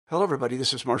Hello, everybody.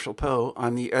 This is Marshall Poe.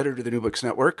 I'm the editor of the New Books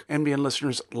Network. NBN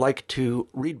listeners like to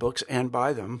read books and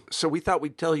buy them. So we thought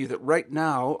we'd tell you that right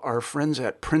now, our friends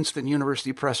at Princeton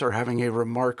University Press are having a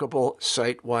remarkable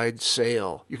site-wide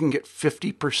sale. You can get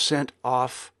 50%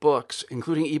 off books,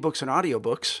 including ebooks and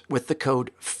audiobooks, with the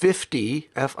code 50,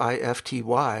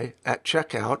 F-I-F-T-Y, at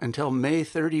checkout until May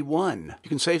 31. You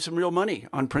can save some real money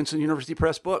on Princeton University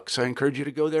Press books. I encourage you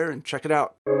to go there and check it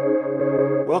out.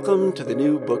 Welcome to the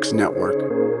New Books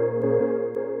Network.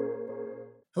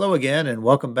 Hello again, and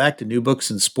welcome back to New Books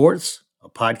in Sports, a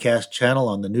podcast channel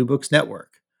on the New Books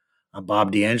Network. I'm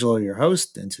Bob D'Angelo, your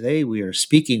host, and today we are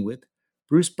speaking with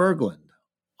Bruce Berglund,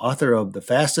 author of The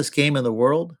Fastest Game in the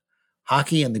World,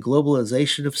 Hockey and the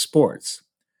Globalization of Sports.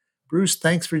 Bruce,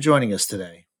 thanks for joining us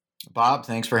today. Bob,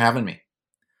 thanks for having me.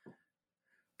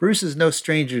 Bruce is no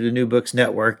stranger to New Books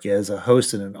Network as a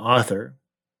host and an author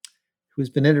who's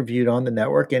been interviewed on the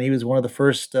network, and he was one of the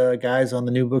first guys on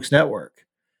the New Books Network.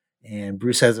 And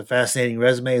Bruce has a fascinating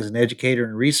resume as an educator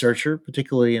and researcher,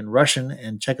 particularly in Russian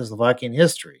and Czechoslovakian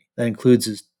history. That includes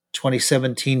his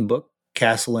 2017 book,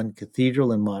 Castle and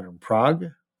Cathedral in Modern Prague,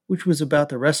 which was about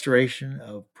the restoration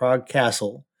of Prague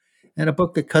Castle, and a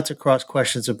book that cuts across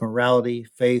questions of morality,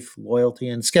 faith, loyalty,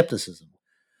 and skepticism.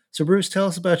 So Bruce, tell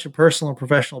us about your personal and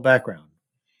professional background.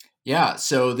 Yeah,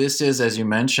 so this is, as you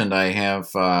mentioned,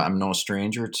 I'm no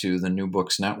stranger to the New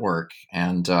Books Network,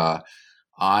 and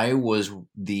I was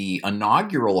the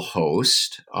inaugural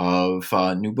host of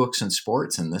New Books in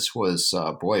Sports, and this was,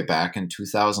 back in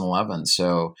 2011.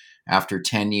 So after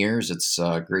 10 years, it's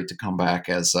great to come back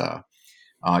as a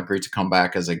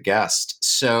guest.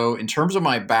 So in terms of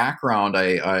my background,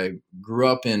 I grew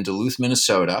up in Duluth,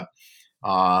 Minnesota,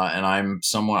 and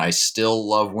I still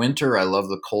love winter. I love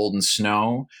the cold and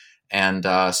snow. And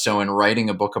so in writing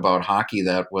a book about hockey,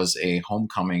 that was a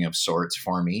homecoming of sorts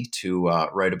for me to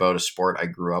write about a sport I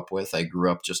grew up with. I grew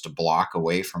up just a block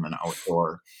away from an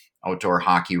outdoor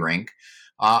hockey rink.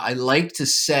 I like to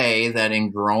say that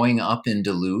in growing up in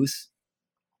Duluth,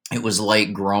 it was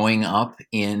like growing up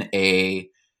in an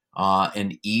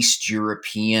East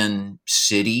European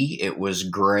city. It was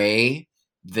gray.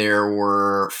 There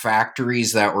were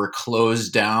factories that were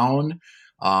closed down.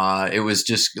 It was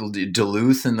just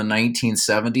Duluth in the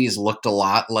 1970s looked a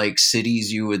lot like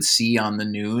cities you would see on the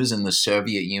news in the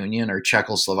Soviet Union or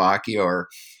Czechoslovakia or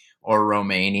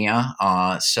Romania.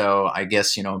 So I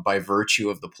guess, by virtue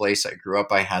of the place I grew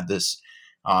up, I had this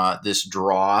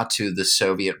draw to the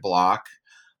Soviet bloc.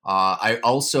 I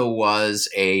also was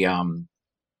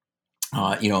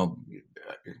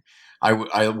I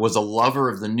was a lover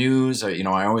of the news. I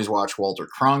always watched Walter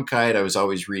Cronkite. I was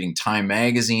always reading Time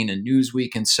Magazine and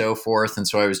Newsweek and so forth. And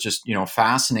so I was just,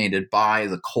 fascinated by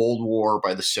the Cold War,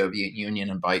 by the Soviet Union,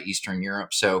 and by Eastern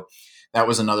Europe. So that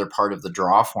was another part of the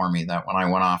draw for me, that when I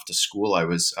went off to school, I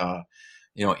was,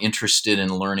 interested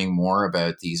in learning more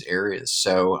about these areas.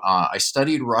 So I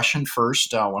studied Russian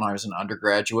first when I was an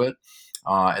undergraduate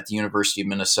at the University of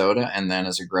Minnesota. And then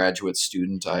as a graduate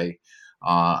student,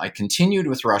 I continued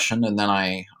with Russian, and then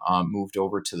I moved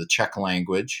over to the Czech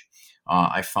language.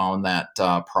 I found that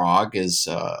Prague is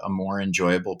a more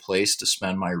enjoyable place to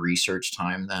spend my research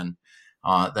time than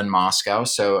Moscow.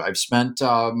 So I've spent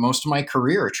most of my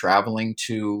career traveling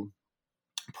to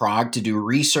Prague to do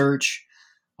research,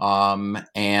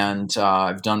 and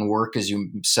I've done work, as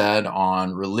you said,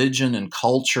 on religion and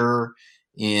culture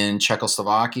in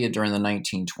Czechoslovakia during the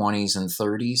 1920s and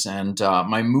 30s. And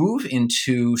my move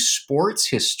into sports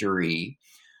history,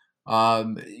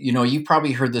 you've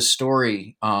probably heard this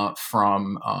story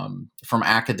from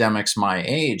academics my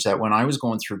age, that when I was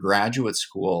going through graduate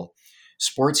school,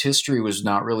 sports history was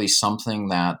not really something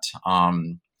that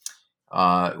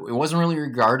it wasn't really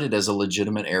regarded as a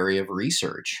legitimate area of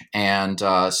research. And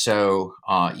so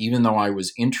even though I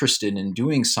was interested in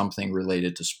doing something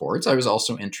related to sports, I was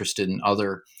also interested in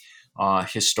other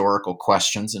historical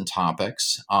questions and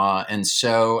topics. And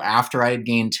so after I had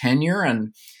gained tenure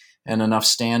and enough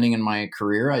standing in my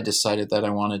career, I decided that I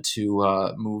wanted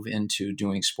to move into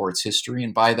doing sports history.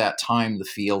 And by that time, the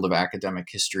field of academic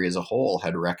history as a whole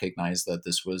had recognized that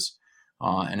this was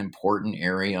an important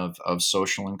area of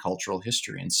social and cultural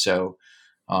history. And so,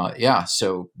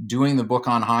 so doing the book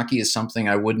on hockey is something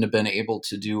I wouldn't have been able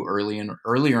to do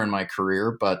earlier in my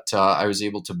career, but I was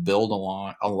able to build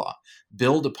upon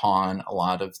a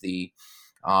lot of the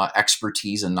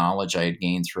expertise and knowledge I had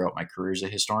gained throughout my career as a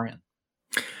historian.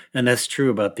 And that's true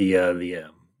about the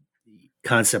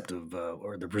concept of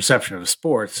or the perception of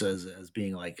sports as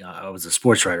being like, I was a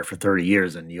sports writer for 30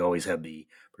 years, and you always have the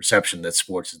perception that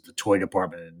sports is the toy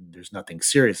department and there's nothing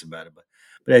serious about it.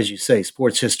 But as you say,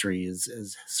 sports history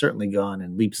is certainly gone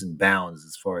in leaps and bounds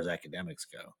as far as academics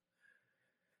go.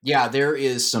 Yeah, there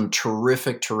is some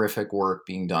terrific work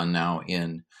being done now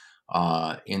in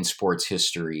sports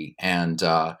history, and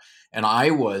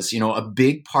I was, a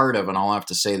big part of, and I'll have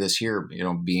to say this here,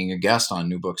 being a guest on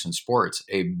New Books in Sports,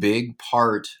 a big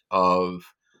part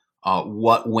of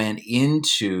what went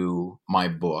into my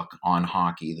book on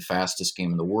hockey, the fastest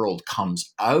game in the world,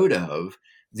 comes out of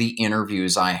the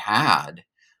interviews I had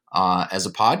as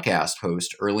a podcast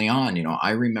host early on.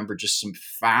 I remember just some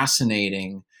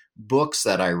fascinating books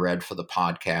that I read for the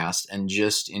podcast, and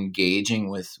just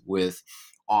engaging with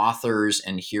authors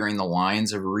and hearing the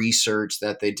lines of research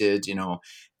that they did,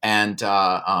 and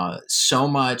so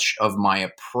much of my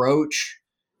approach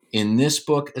in this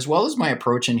book, as well as my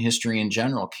approach in history in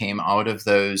general, came out of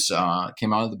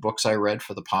the books I read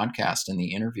for the podcast and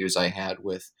the interviews I had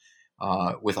with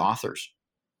authors.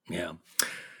 Yeah.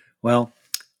 Well,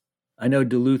 I know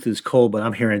Duluth is cold, but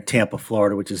I'm here in Tampa,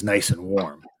 Florida, which is nice and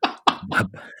warm.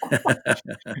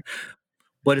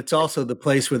 But it's also the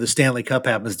place where the Stanley Cup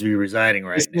happens to be residing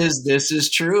right now. This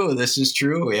is true. This is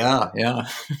true. Yeah.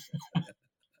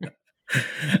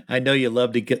 I know you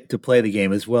love to get to play the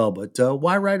game as well, but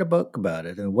why write a book about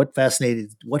it? And what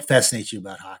fascinates you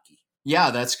about hockey?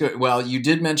 Yeah, that's good. Well, you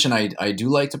did mention I do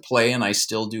like to play, and I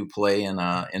still do play in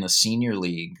a senior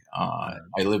league. I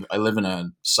live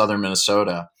in southern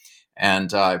Minnesota,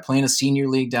 and I play in a senior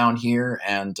league down here,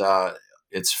 and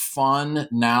it's fun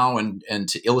now. And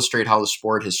to illustrate how the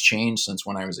sport has changed since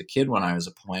when I was a kid, when I was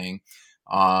playing.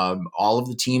 All of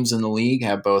the teams in the league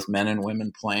have both men and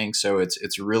women playing, so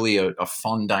it's really a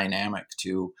fun dynamic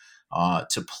to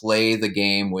play the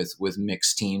game with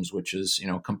mixed teams, which is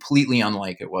completely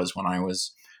unlike it was when I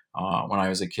was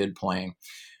a kid playing.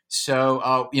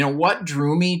 So what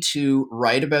drew me to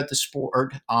write about the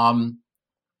sport?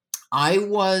 I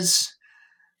was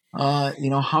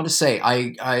how to say,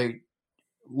 I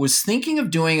was thinking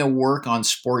of doing a work on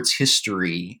sports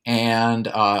history, and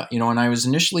and I was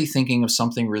initially thinking of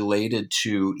something related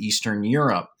to Eastern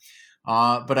Europe,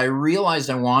 but I realized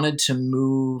I wanted to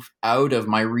move out of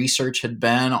my research had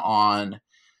been on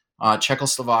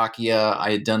Czechoslovakia.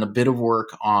 I had done a bit of work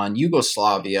on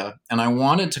Yugoslavia, and I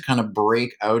wanted to kind of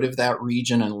break out of that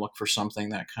region and look for something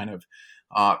that kind of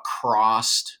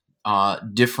crossed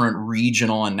different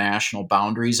regional and national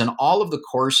boundaries. And all of the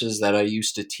courses that I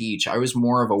used to teach, I was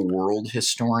more of a world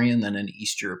historian than an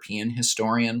East European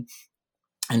historian.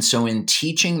 And so in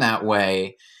teaching that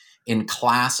way, in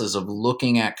classes of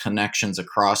looking at connections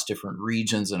across different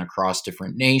regions and across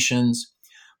different nations,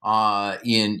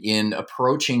 in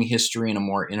approaching history in a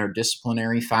more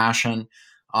interdisciplinary fashion,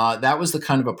 that was the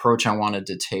kind of approach I wanted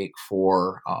to take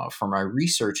for my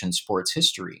research in sports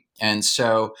history. And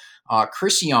so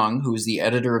Chris Young, who is the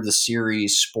editor of the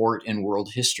series Sport in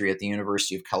World History at the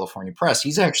University of California Press,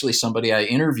 he's actually somebody I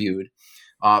interviewed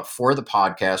for the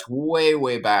podcast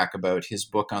way back about his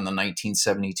book on the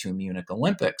 1972 Munich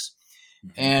Olympics.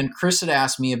 And Chris had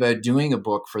asked me about doing a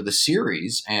book for the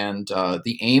series, and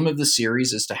the aim of the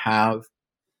series is to have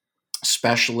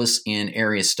specialists in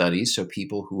area studies, so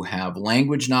people who have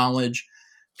language knowledge,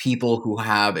 people who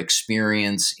have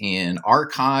experience in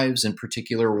archives in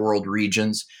particular world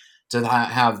regions, to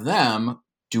have them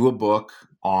do a book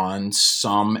on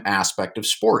some aspect of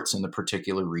sports in the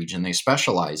particular region they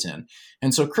specialize in.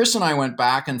 And so Chris and I went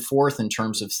back and forth in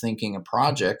terms of thinking of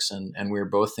projects, and we were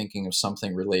both thinking of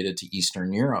something related to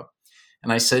Eastern Europe.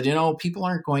 And I said, people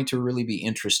aren't going to really be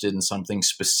interested in something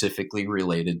specifically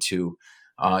related to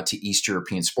East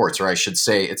European sports, or I should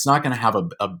say, it's not going to have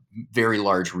a very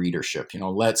large readership.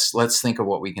 Let's think of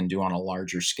what we can do on a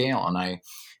larger scale. And I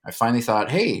finally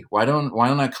thought, hey, why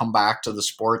don't I come back to the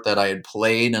sport that I had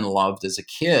played and loved as a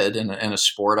kid, and a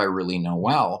sport I really know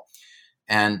well,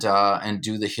 and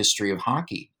do the history of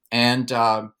hockey. And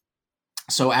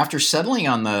so after settling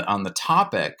on the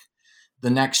topic, the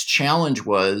next challenge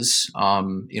was,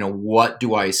 what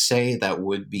do I say that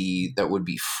would be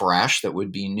fresh, that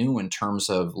would be new in terms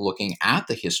of looking at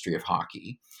the history of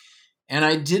hockey. And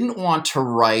I didn't want to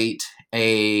write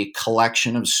a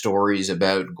collection of stories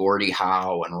about Gordie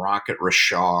Howe and Rocket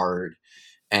Richard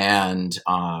and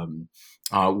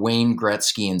Wayne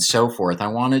Gretzky and so forth. I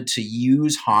wanted to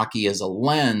use hockey as a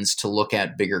lens to look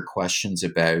at bigger questions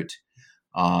about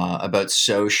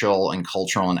social and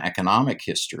cultural and economic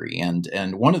history.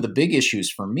 And one of the big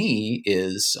issues for me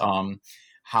is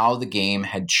how the game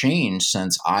had changed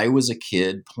since I was a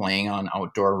kid playing on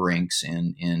outdoor rinks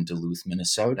in Duluth,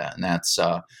 Minnesota. And that's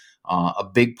a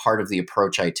big part of the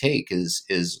approach I take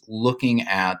is looking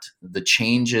at the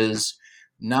changes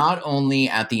not only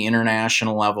at the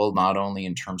international level, not only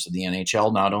in terms of the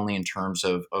NHL, not only in terms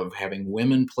of having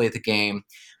women play the game,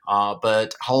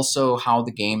 but also how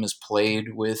the game is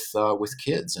played with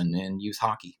kids and in youth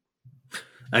hockey.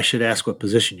 I should ask what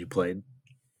position you played.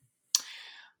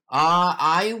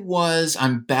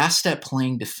 I'm best at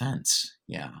playing defense.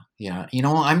 Yeah.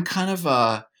 I'm kind of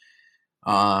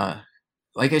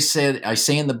like I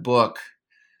say in the book,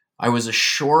 I was a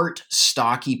short,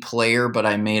 stocky player, but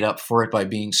I made up for it by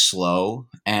being slow.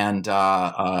 And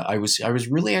I was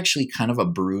really actually kind of a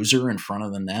bruiser in front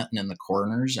of the net and in the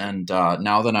corners. And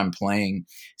now that I'm playing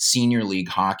senior league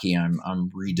hockey,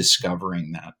 I'm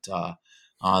rediscovering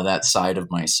that side of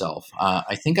myself.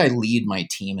 I think I lead my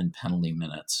team in penalty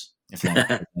minutes, if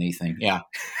that's anything. Yeah.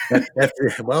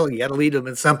 Well, you got to lead them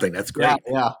in something. That's great.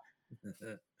 Yeah.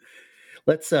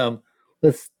 Let's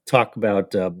talk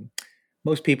about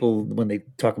most people when they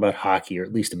talk about hockey, or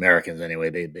at least Americans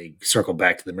anyway. They circle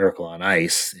back to the Miracle on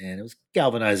Ice, and it was a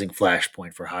galvanizing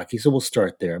flashpoint for hockey. So we'll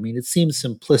start there. I mean, it seems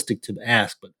simplistic to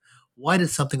ask, but why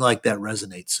did something like that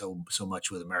resonate so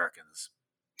much with Americans?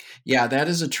 Yeah, that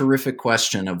is a terrific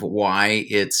question of why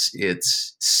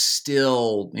it's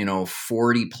still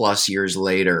 40 plus years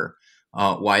later.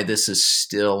 Why this is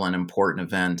still an important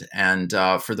event. And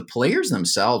for the players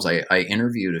themselves, I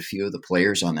interviewed a few of the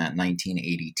players on that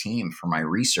 1980 team for my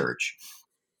research.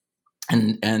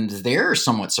 And they're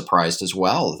somewhat surprised as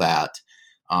well that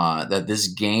this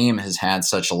game has had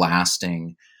such a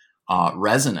lasting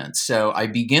resonance. So I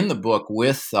begin the book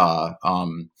with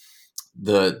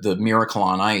the Miracle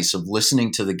on Ice, of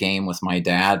listening to the game with my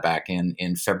dad back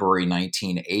in February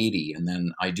 1980. And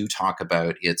then I do talk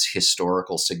about its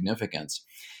historical significance.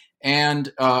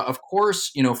 And of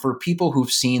course, for people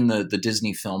who've seen the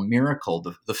Disney film Miracle,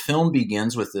 the film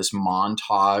begins with this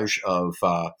montage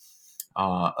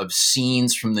of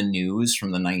scenes from the news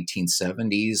from the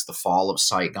 1970s, the fall of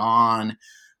Saigon,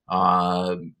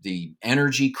 the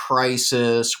energy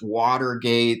crisis,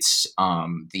 Watergates,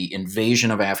 the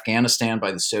invasion of Afghanistan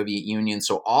by the Soviet Union.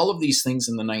 So all of these things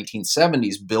in the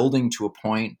 1970s building to a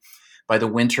point by the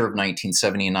winter of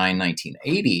 1979,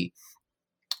 1980,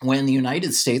 when the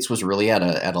United States was really at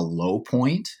a low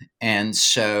point. And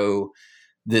so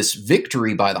this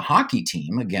victory by the hockey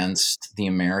team against the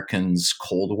Americans'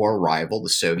 Cold War rival, the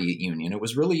Soviet Union, it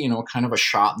was really, kind of a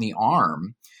shot in the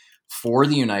arm for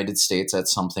the United States at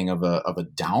something of a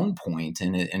down point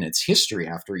in its history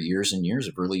after years and years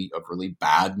of really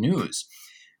bad news.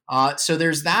 So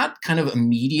there's that kind of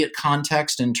immediate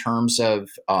context in terms of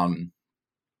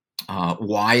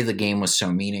why the game was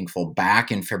so meaningful back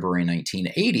in February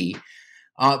 1980.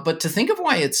 But to think of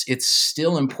why it's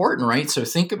still important, right? So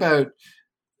think about,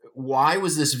 why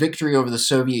was this victory over the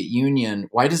Soviet Union?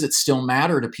 Why does it still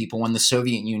matter to people when the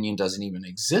Soviet Union doesn't even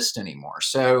exist anymore?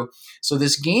 So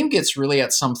this game gets really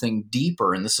at something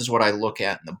deeper, and this is what I look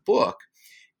at in the book.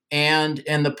 And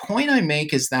the point I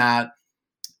make is that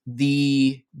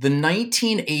the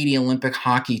 1980 Olympic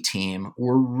hockey team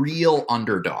were real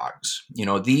underdogs.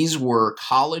 These were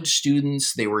college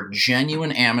students. They were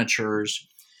genuine amateurs.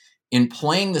 In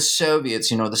playing the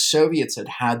Soviets, the Soviets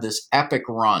had this epic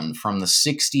run from the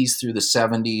 60s through the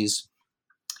 70s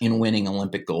in winning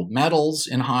Olympic gold medals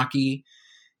in hockey,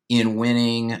 in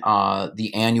winning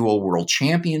the annual world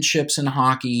championships in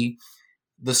hockey.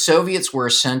 The Soviets were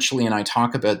essentially, and I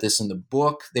talk about this in the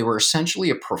book, they were essentially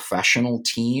a professional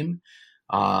team.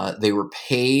 They were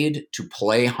paid to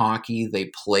play hockey. They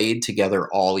played together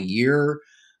all year.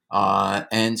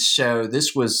 And so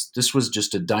this was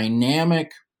just a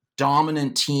dynamic,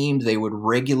 dominant team. They would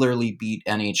regularly beat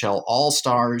NHL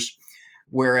All-Stars,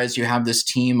 whereas you have this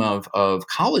team of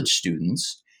college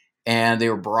students, and they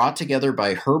were brought together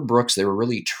by Herb Brooks. They were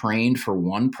really trained for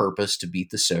one purpose, to beat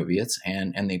the Soviets,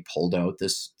 and they pulled out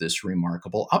this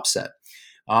remarkable upset.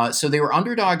 So they were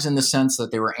underdogs in the sense that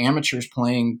they were amateurs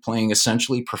playing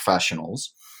essentially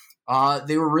professionals.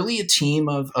 They were really a team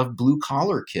of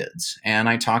blue-collar kids, and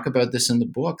I talk about this in the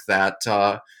book,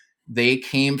 that they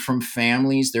came from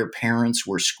families, their parents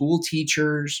were school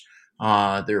teachers,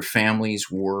 their families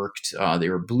worked, they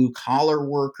were blue-collar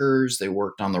workers, they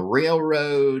worked on the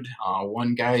railroad.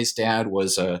 One guy's dad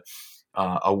was a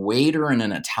waiter in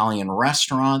an Italian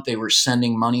restaurant. They were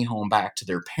sending money home back to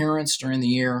their parents during the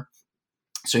year.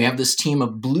 So you have this team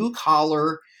of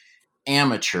blue-collar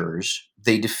amateurs.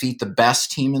 They defeat the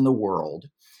best team in the world.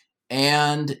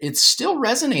 And it still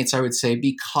resonates, I would say,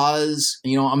 because,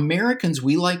 Americans,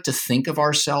 we like to think of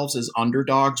ourselves as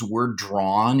underdogs. We're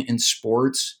drawn in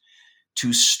sports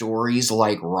to stories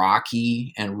like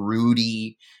Rocky and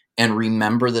Rudy and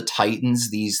Remember the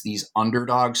Titans, these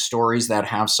underdog stories that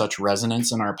have such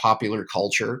resonance in our popular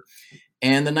culture.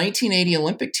 And the 1980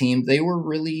 Olympic team, they were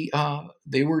really,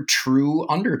 they were true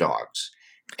underdogs.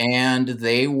 And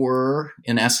they were,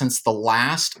 in essence, the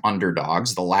last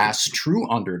underdogs, the last true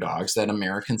underdogs that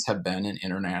Americans have been in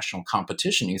international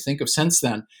competition. You think of since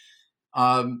then,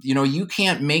 you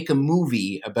can't make a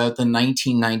movie about the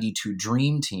 1992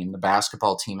 Dream Team, the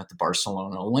basketball team at the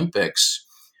Barcelona Olympics,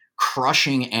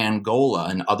 crushing Angola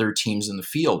and other teams in the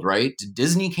field, right?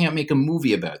 Disney can't make a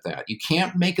movie about that. You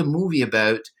can't make a movie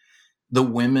about the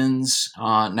women's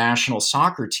national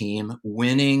soccer team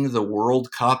winning the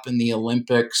World Cup and the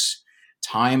Olympics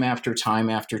time after time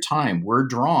after time. We're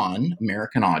drawn,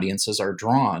 American audiences are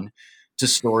drawn to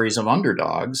stories of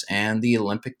underdogs, and the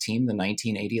Olympic team, the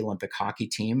 1980 Olympic hockey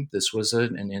team, this was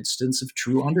an instance of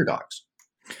true underdogs.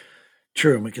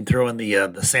 True, and we can throw in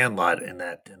the Sandlot in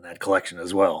that collection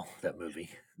as well. That movie.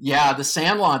 Yeah, the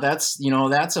Sandlot. That's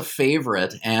a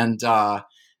favorite, and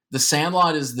the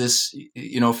Sandlot is this.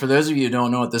 For those of you who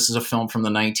don't know it, this is a film from the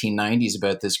 1990s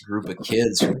about this group of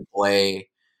kids who play,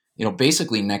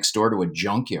 basically next door to a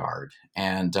junkyard,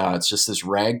 and it's just this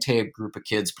ragtag group of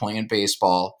kids playing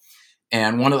baseball.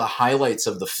 And one of the highlights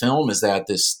of the film is that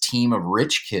this team of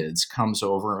rich kids comes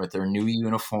over with their new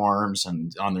uniforms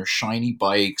and on their shiny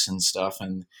bikes and stuff.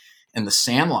 And the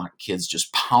Sandlot kids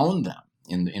just pound them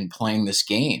in playing this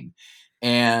game.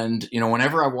 And,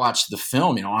 whenever I watch the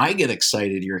film, I get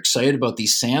excited. You're excited about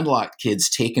these Sandlot kids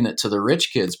taking it to the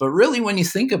rich kids. But really, when you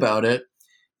think about it,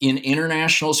 in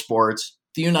international sports,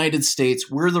 the United States,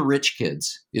 we're the rich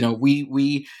kids.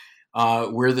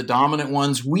 We're the dominant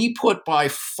ones. We put by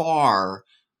far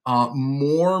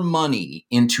more money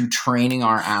into training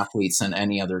our athletes than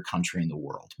any other country in the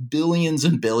world. Billions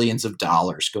and billions of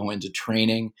dollars go into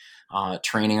training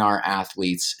our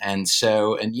athletes. And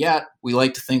yet we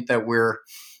like to think that we're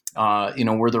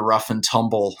the rough and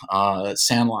tumble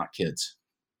Sandlot kids.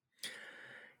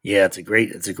 Yeah, it's a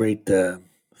great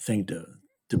thing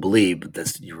to believe,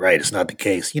 but you're right. It's not the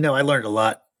case. I learned a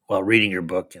lot while reading your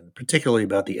book, and particularly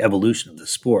about the evolution of the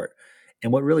sport.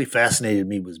 And what really fascinated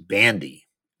me was bandy,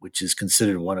 which is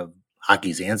considered one of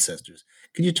hockey's ancestors.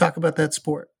 Could you talk about that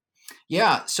sport?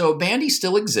 Yeah, so bandy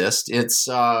still exists. It's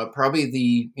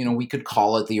probably we could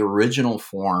call it the original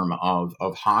form of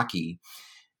hockey.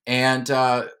 And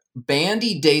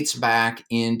bandy dates back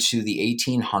into the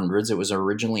 1800s. It was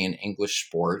originally an English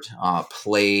sport,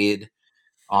 played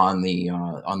on the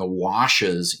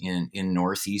washes in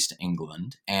northeast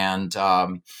England, and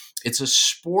it's a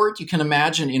sport you can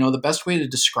imagine. The best way to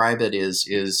describe it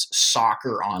is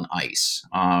soccer on ice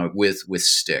with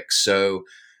sticks. So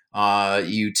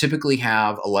you typically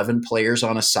have 11 players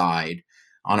on a side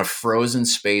on a frozen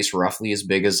space roughly as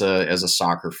big as a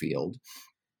soccer field.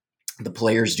 The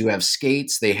players do have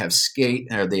skates. They have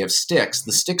sticks.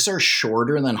 The sticks are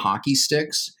shorter than hockey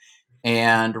sticks.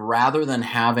 And rather than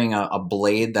having a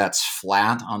blade that's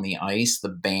flat on the ice, the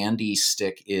bandy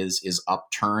stick is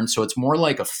upturned. So it's more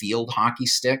like a field hockey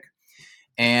stick.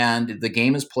 And the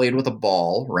game is played with a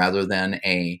ball rather than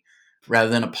a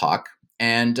puck.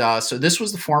 And so this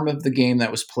was the form of the game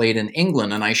that was played in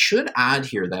England. And I should add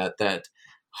here that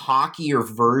hockey, or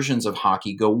versions of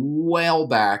hockey, go well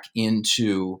back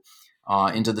into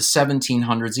the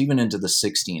 1700s, even into the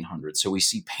 1600s. So we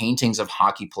see paintings of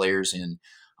hockey players in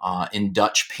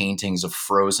Dutch paintings of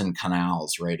frozen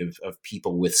canals, right, of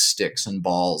people with sticks and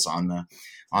balls on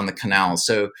the canals.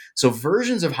 So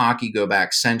versions of hockey go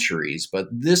back centuries, but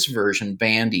this version,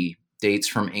 bandy, dates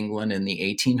from England in the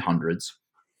 1800s.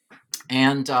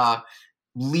 And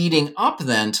leading up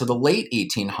then to the late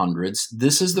 1800s,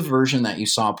 this is the version that you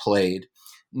saw played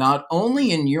not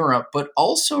only in Europe, but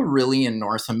also really in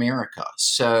North America.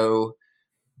 So,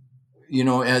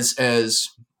 as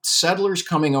settlers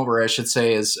coming over, I should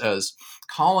say, as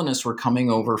colonists were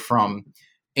coming over from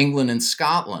England and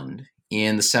Scotland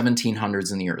in the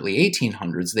 1700s and the early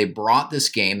 1800s, they brought this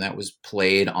game that was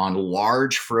played on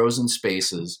large frozen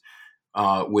spaces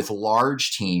with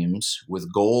large teams,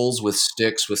 with goals, with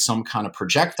sticks, with some kind of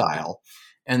projectile.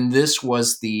 And this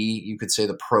was you could say,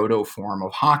 the proto form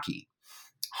of hockey.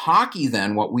 Hockey,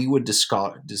 then, what we would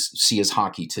see as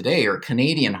hockey today, or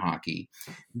Canadian hockey,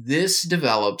 this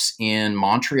develops in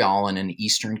Montreal and in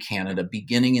Eastern Canada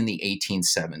beginning in the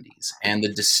 1870s. And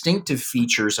the distinctive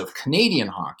features of Canadian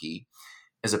hockey,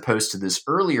 as opposed to this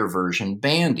earlier version,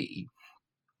 bandy,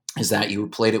 is that you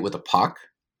played it with a puck,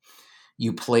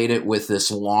 you played it with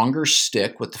this longer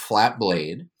stick with the flat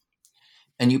blade,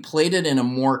 and you played it in a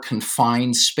more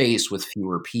confined space with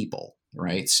fewer people.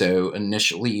 Right. So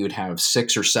initially you'd have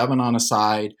 6 or 7 on a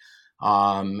side,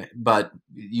 but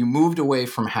you moved away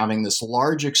from having this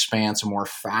large expanse, a more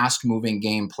fast moving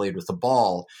game played with the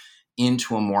ball.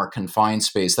 into a more confined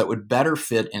space that would better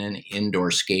fit in an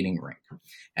indoor skating rink.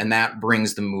 And that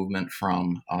brings the movement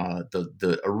from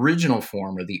the original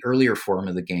form or the earlier form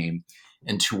of the game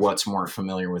into what's more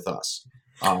familiar with us.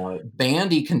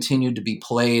 Bandy's continued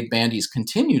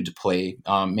to play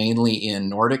mainly in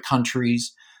Nordic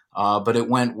countries, but it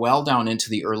went well down into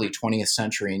the early 20th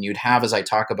century. And you'd have, as I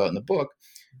talk about in the book,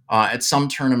 at some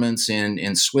tournaments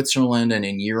in Switzerland and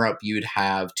in Europe, you'd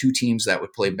have two teams that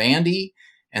would play bandy,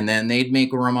 and then they'd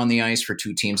make room on the ice for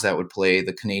two teams that would play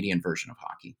the Canadian version of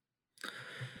hockey.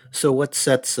 So what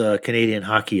sets Canadian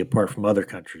hockey apart from other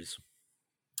countries?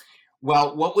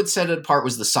 Well, what would set it apart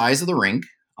was the size of the rink,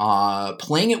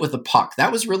 playing it with a puck.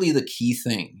 That was really the key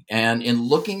thing. And in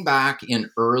looking back in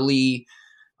early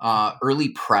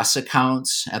press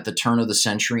accounts at the turn of the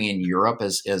century in Europe,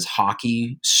 as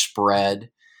hockey spread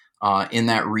in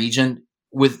that region,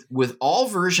 with all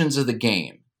versions of the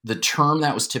game, the term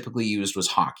that was typically used was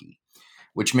hockey,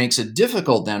 which makes it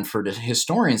difficult then for the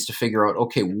historians to figure out,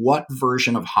 okay, what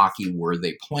version of hockey were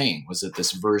they playing? Was it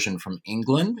this version from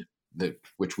England,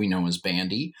 which we know as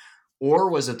bandy,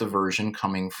 or was it the version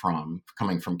coming from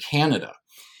Canada?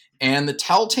 And the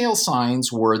telltale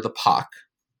signs were the puck,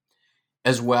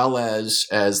 as well as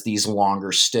these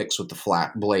longer sticks with the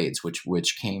flat blades,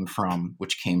 which came from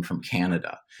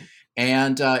Canada.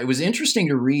 And it was interesting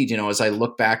to read, as I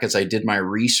look back, as I did my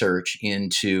research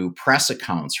into press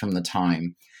accounts from the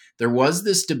time, there was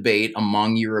this debate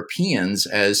among Europeans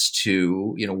as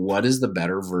to, what is the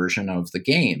better version of the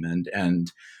game. And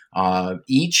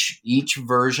each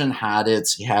version had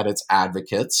its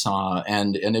advocates,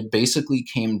 and it basically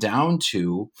came down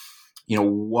to,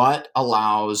 what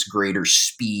allows greater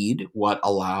speed, what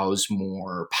allows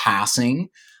more passing,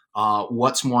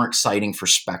 what's more exciting for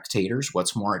spectators,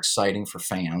 what's more exciting for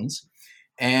fans.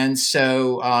 And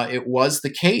so it was the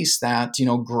case that,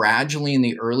 gradually in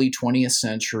the early 20th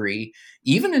century,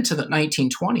 even into the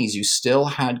 1920s, you still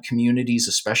had communities,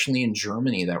 especially in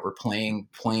Germany, that were playing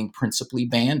principally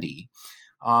bandy.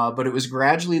 But it was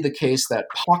gradually the case that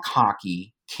puck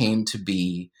hockey came to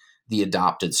be the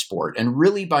adopted sport. And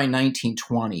really by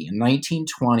 1920, in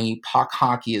 1920, puck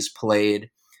hockey is played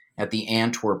at the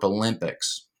Antwerp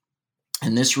Olympics.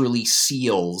 And this really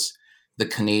seals the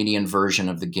Canadian version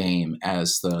of the game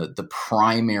as the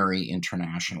primary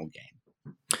international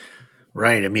game.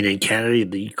 Right. I mean, in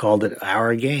Canada, you called it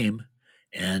our game.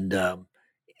 And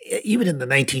even in the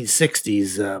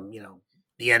 1960s,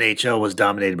 the NHL was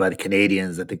dominated by the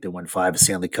Canadians. I think they won 5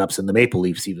 Stanley Cups, and the Maple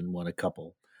Leafs even won a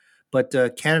couple. But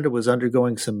Canada was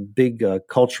undergoing some big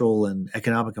cultural and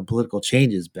economic and political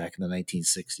changes back in the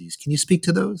 1960s. Can you speak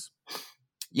to those?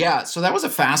 Yeah, so that was a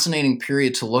fascinating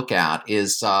period to look at.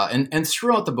 And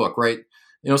throughout the book, right?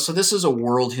 So this is a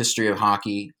world history of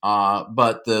hockey,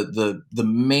 but the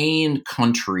main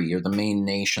country or the main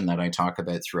nation that I talk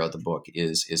about throughout the book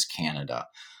is Canada.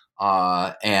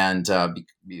 The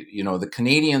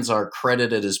Canadians are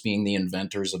credited as being the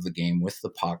inventors of the game with the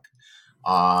puck.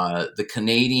 The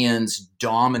Canadians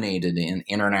dominated in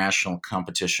international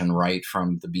competition right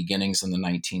from the beginnings in the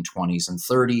 1920s and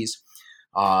 30s.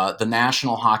 The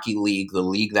National Hockey League, the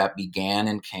league that began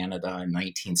in Canada in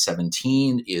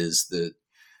 1917, is the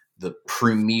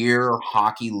premier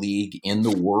hockey league in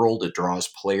the world. It draws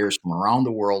players from around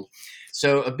the world.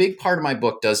 So a big part of my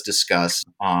book does discuss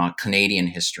Canadian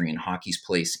history and hockey's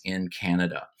place in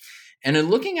Canada. And in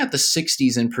looking at the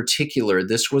 60s in particular,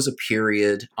 this was a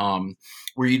period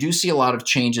where you do see a lot of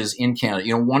changes in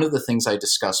Canada. One of the things I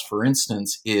discuss, for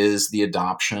instance, is the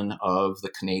adoption of the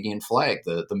Canadian flag,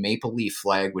 the maple leaf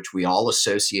flag, which we all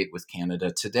associate with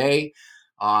Canada today.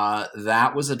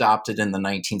 That was adopted in the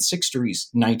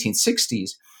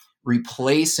 1960s,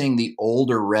 replacing the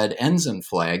older red ensign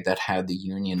flag that had the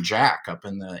Union Jack up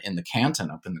in the canton,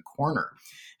 up in the corner.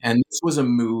 And this was a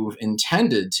move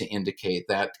intended to indicate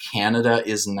that Canada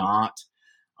is not,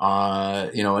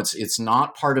 it's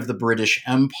not part of the British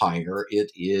Empire.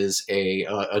 It is a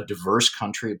diverse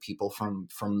country of people from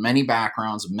many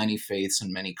backgrounds, many faiths,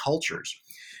 and many cultures.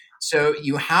 So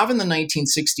you have in the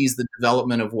 1960s the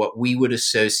development of what we would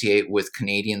associate with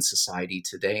Canadian society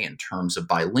today in terms of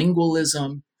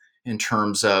bilingualism, in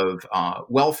terms of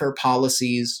welfare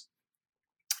policies,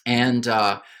 and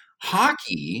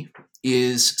hockey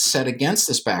is set against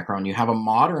this background. You have a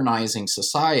modernizing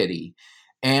society.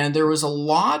 And there was a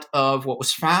lot of what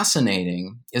was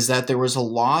fascinating is that there was a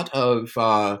lot of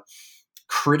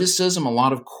criticism, a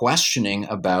lot of questioning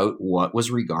about what was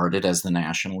regarded as the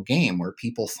national game, where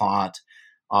people thought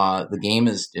the game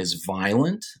is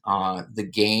violent. The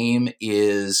game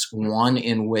is one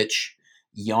in which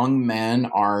young men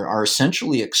are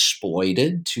essentially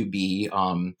exploited to be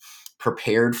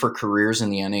prepared for careers in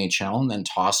the NHL and then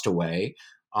tossed away.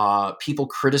 People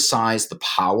criticized the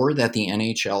power that the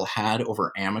NHL had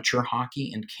over amateur hockey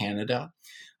in Canada.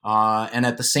 And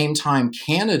at the same time,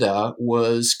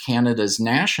 Canada's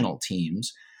national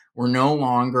teams were no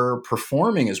longer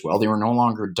performing as well. They were no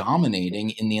longer dominating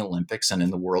in the Olympics and in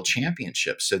the World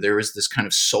Championships. So there was this kind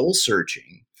of soul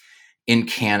searching in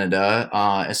Canada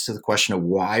as to the question of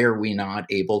why are we not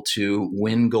able to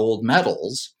win gold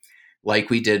medals like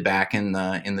we did back in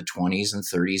the 20s and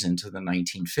 30s into the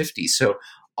 1950s. So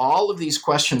all of these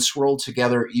questions swirled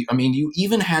together. You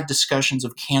even had discussions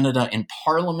of Canada in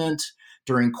Parliament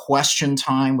during question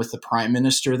time with the Prime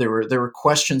Minister. There were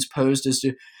questions posed as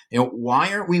to,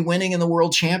 why aren't we winning in the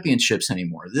World Championships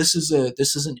anymore? This is an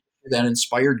issue that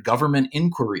inspired government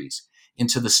inquiries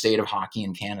into the state of hockey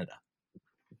in Canada.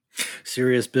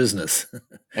 Serious business.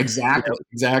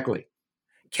 Exactly.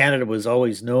 Canada was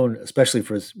always known, especially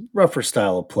for its rougher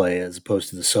style of play, as opposed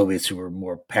to the Soviets, who were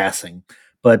more passing.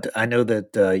 But I know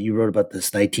that you wrote about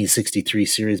this 1963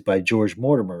 series by George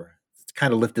Mortimer. It's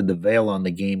kind of lifted the veil on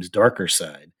the game's darker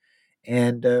side.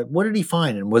 And what did he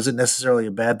find? And was it necessarily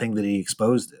a bad thing that he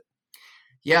exposed it?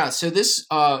 Yeah, so this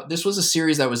was a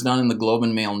series that was done in the Globe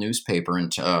and Mail newspaper in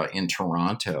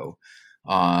Toronto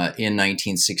in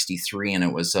 1963, and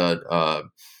it was a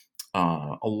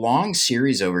long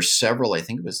series over several. I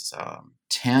think it was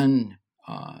 10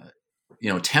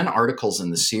 articles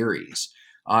in the series,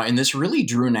 and this really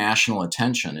drew national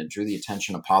attention. It drew the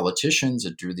attention of politicians.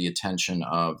 It drew the attention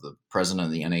of the president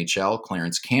of the NHL,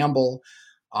 Clarence Campbell,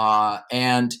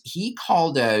 and he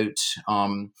called out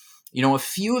a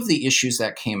few of the issues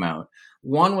that came out.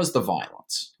 One was the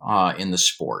violence in the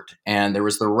sport. And there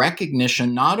was the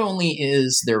recognition, not only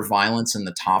is there violence in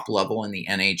the top level in the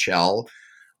NHL,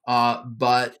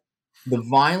 but the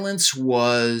violence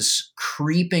was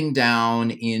creeping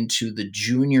down into the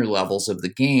junior levels of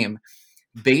the game,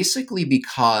 basically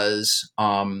because,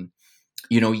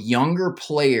 younger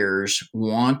players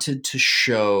wanted to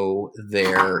show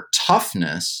their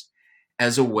toughness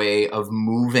as a way of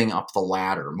moving up the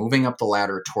ladder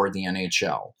toward the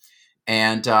NHL.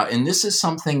 And this is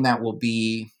something that will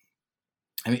be,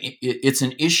 it's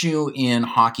an issue in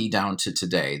hockey down to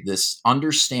today, this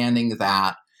understanding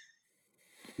that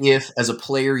if as a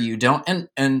player you don't,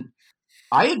 and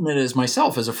I admit it as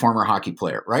myself as a former hockey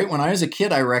player, right? When I was a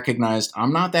kid, I recognized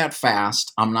I'm not that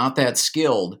fast, I'm not that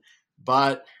skilled,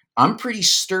 but I'm pretty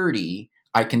sturdy.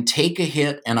 I can take a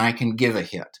hit and I can give a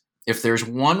hit. If there's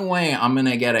one way I'm going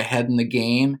to get ahead in the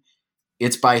game,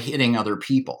 it's by hitting other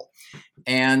people.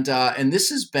 And this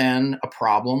has been a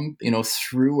problem,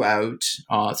 throughout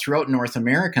North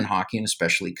American hockey and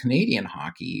especially Canadian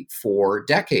hockey for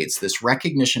decades. This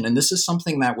recognition, and this is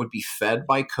something that would be fed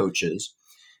by coaches,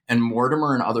 and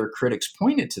Mortimer and other critics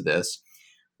pointed to this,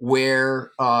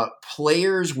 where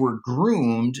players were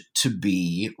groomed to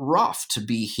be rough, to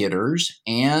be hitters,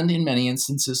 and in many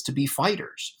instances to be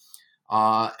fighters.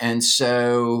 And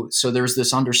so there's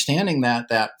this understanding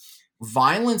that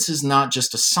violence is not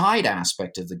just a side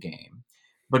aspect of the game,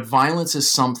 but violence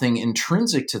is something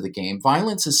intrinsic to the game.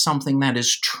 Violence is something that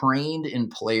is trained in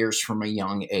players from a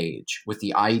young age, with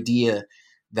the idea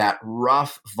that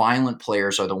rough, violent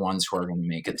players are the ones who are going to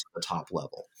make it to the top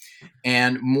level.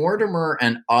 And Mortimer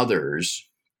and others,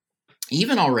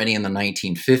 even already in the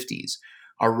 1950s,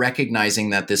 are recognizing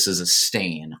that this is a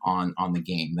stain on the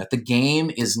game, that the game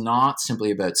is not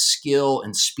simply about skill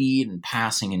and speed and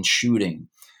passing and shooting,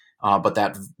 but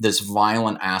that this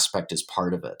violent aspect is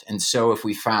part of it. And so if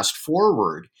we fast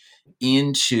forward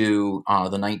into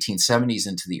the 1970s,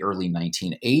 into the early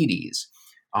 1980s,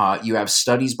 you have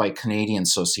studies by Canadian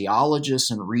sociologists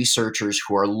and researchers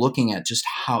who are looking at just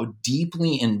how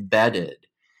deeply embedded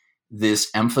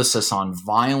this emphasis on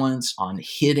violence, on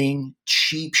hitting,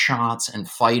 cheap shots, and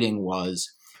fighting was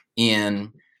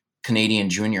in Canadian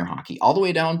junior hockey, all the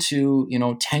way down to,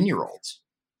 10-year-olds.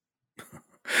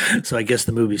 So I guess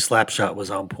the movie Slapshot was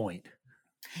on point.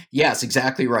 Yes,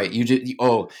 exactly right. You did.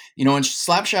 And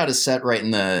Slapshot is set right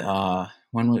in the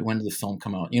when did the film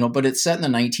come out? But it's set in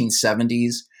the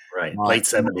 1970s, right? Late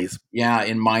 70s. Yeah,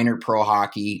 in minor pro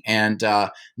hockey, and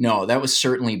no, that was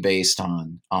certainly based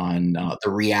on the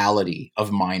reality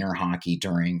of minor hockey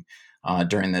during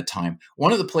that time.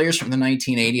 One of the players from the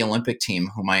 1980 Olympic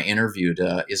team whom I interviewed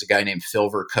is a guy named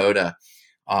Phil Verkota.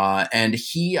 And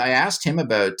I asked him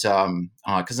about,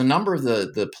 because a number of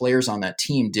the players on that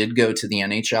team did go to the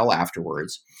NHL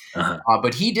afterwards,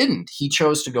 but he didn't. He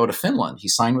chose to go to Finland. He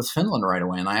signed with Finland right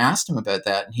away. And I asked him about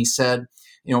that, and he said,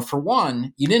 for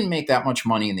one, you didn't make that much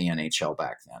money in the NHL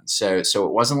back then. So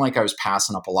it wasn't like I was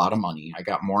passing up a lot of money. I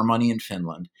got more money in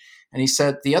Finland. And he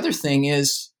said, the other thing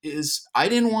is I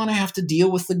didn't want to have to deal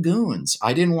with the goons.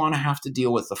 I didn't want to have to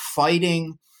deal with the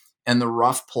fighting and the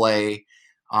rough play.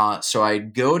 So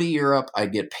I'd go to Europe,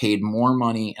 I'd get paid more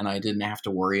money, and I didn't have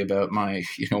to worry about my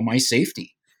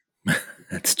safety.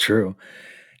 That's true.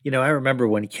 I remember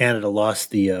when Canada lost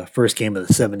the first game of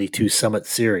the 72 Summit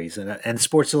Series, and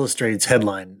Sports Illustrated's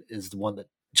headline is the one that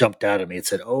jumped out at me. It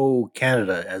said, "Oh,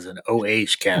 Canada," as in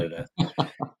OH Canada.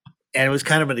 And it was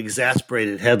kind of an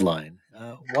exasperated headline.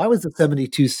 Why was the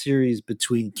 72 series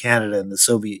between Canada and the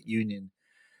Soviet Union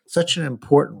such an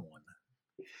important one?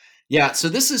 Yeah, so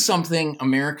this is something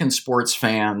American sports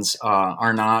fans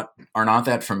are not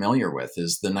that familiar with.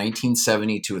 Is the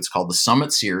 1972? It's called the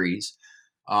Summit Series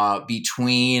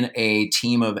between a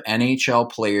team of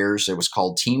NHL players. It was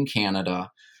called Team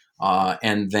Canada,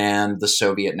 and then the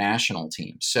Soviet national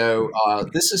team. So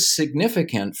this is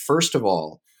significant. First of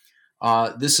all,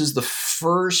 this is the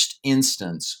first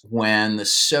instance when the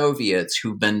Soviets,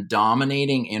 who've been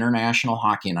dominating international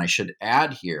hockey, and I should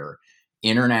add here,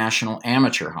 international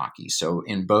amateur hockey. So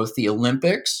in both the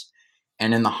Olympics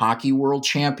and in the Hockey World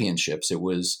Championships, it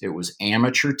was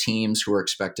amateur teams who were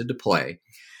expected to play.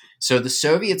 So the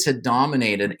Soviets had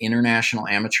dominated international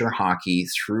amateur hockey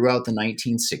throughout the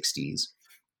 1960s.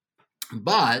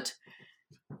 But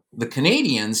the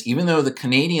Canadians, even though the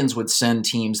Canadians would send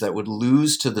teams that would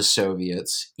lose to the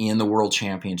Soviets in the World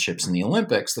Championships and the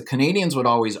Olympics, the Canadians would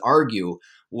always argue,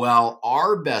 well,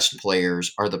 our best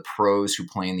players are the pros who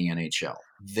play in the NHL.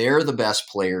 They're the best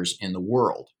players in the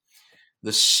world.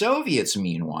 The Soviets,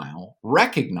 meanwhile,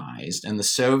 recognized, and the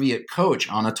Soviet coach,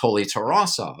 Anatoly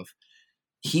Tarasov,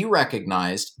 he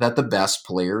recognized that the best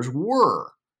players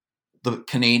were the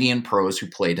Canadian pros who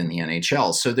played in the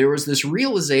NHL. So there was this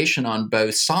realization on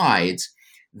both sides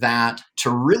that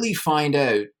to really find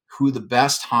out who the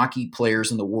best hockey players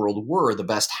in the world were, the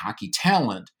best hockey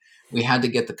talent, we had to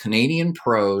get the Canadian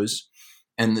pros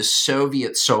and the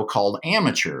Soviet so-called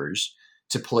amateurs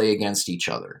to play against each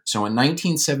other. So in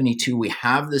 1972, we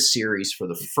have this series for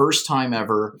the first time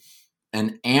ever,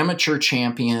 an amateur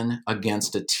champion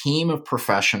against a team of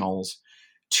professionals,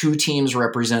 two teams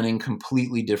representing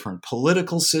completely different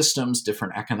political systems,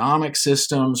 different economic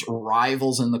systems,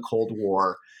 rivals in the Cold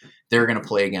War. They're going to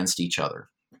play against each other.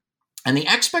 And the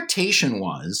expectation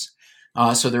was,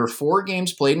 so there were 4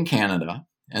 games played in Canada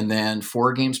and then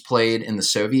 4 games played in the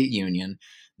Soviet Union.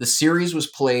 The series was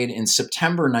played in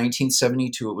September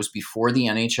 1972. It was before the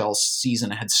NHL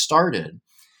season had started.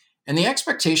 And the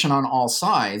expectation on all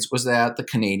sides was that the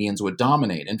Canadians would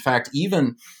dominate. In fact,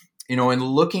 even in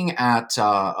looking at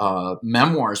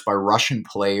memoirs by Russian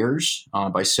players,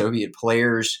 by Soviet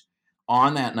players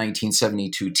on that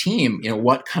 1972 team,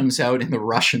 what comes out in the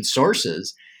Russian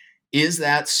sources is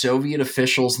that Soviet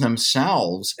officials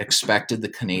themselves expected the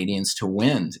Canadians to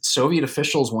win. Soviet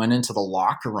officials went into the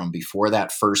locker room before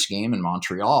that first game in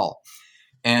Montreal,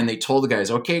 and they told the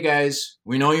guys, "Okay, guys,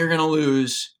 we know you're going to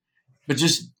lose, but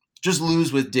just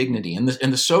lose with dignity." And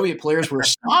the Soviet players were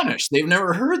astonished. They've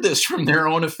never heard this from their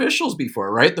own officials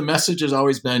before, right? The message has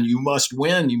always been, you must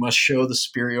win. You must show the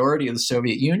superiority of the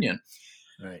Soviet Union.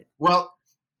 Right. Well,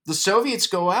 the Soviets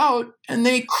go out and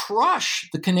they crush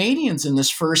the Canadians in this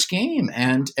first game.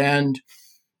 And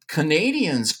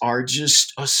Canadians are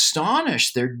just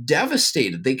astonished. They're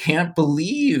devastated. They can't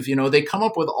believe, they come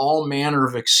up with all manner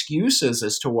of excuses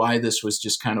as to why this was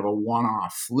just kind of a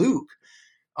one-off fluke.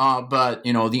 But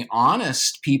the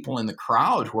honest people in the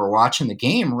crowd who are watching the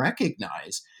game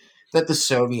recognize that the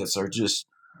Soviets are just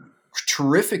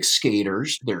terrific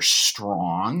skaters. They're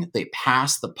strong. They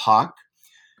pass the puck.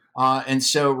 And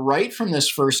so right from this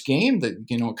first game,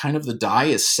 kind of the die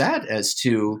is set as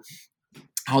to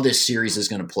how this series is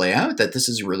going to play out, that this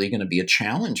is really going to be a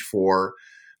challenge for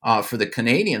the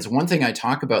Canadians. One thing I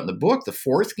talk about in the book, the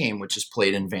 4th game, which is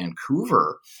played in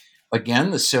Vancouver,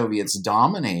 again, the Soviets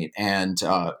dominate, and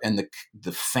the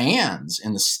fans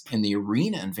in the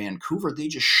arena in Vancouver, they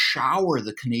just shower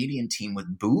the Canadian team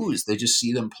with booze. They just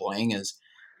see them playing as,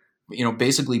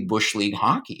 basically Bush League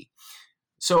hockey.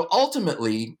 So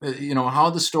ultimately,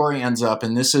 how the story ends up,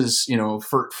 and this is,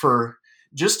 for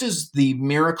just as the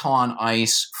miracle on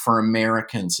ice for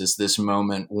Americans is this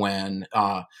moment when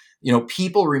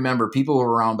people who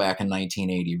were around back in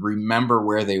 1980 remember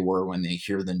where they were when they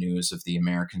hear the news of the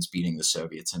Americans beating the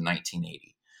Soviets in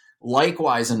 1980.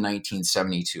 Likewise, in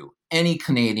 1972, any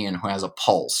Canadian who has a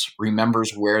pulse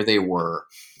remembers where they were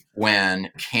when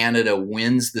Canada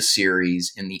wins the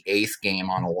series in the 8th game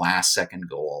on a last-second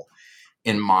goal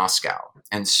in Moscow.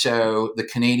 And so the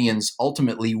Canadians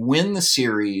ultimately win the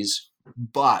series,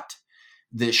 but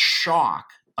the shock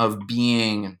of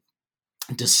being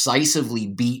decisively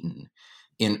beaten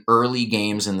in early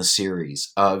games in the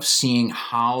series, of seeing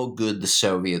how good the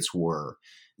Soviets were,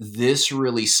 this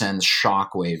really sends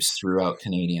shockwaves throughout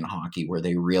Canadian hockey, where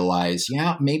they realize,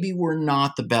 yeah, maybe we're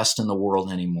not the best in the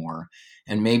world anymore.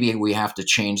 And maybe we have to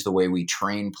change the way we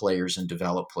train players and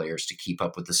develop players to keep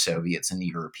up with the Soviets and the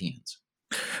Europeans.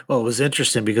 Well, it was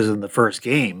interesting because in the first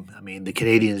game, I mean, the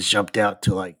Canadians jumped out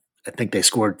to I think they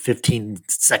scored 15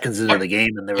 seconds into the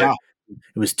game, and it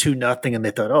was 2-0, and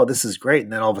they thought, oh, this is great.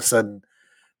 And then all of a sudden,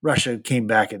 Russia came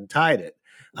back and tied it.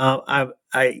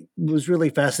 I was really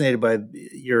fascinated by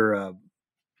your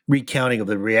recounting of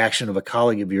the reaction of a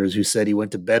colleague of yours who said he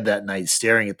went to bed that night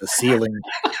staring at the ceiling,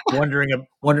 wondering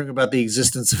about the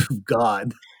existence of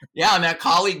God. Yeah, and that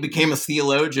colleague became a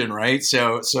theologian, right?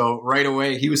 So right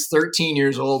away, he was 13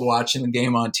 years old watching the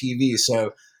game on TV.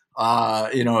 So,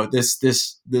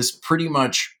 this pretty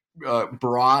much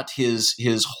brought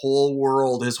his whole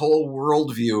world, his whole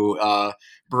worldview,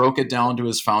 broke it down to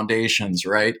his foundations,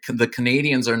 right? The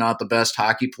Canadians are not the best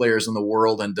hockey players in the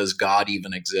world, and does God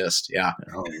even exist? Yeah.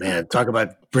 Oh, man. Talk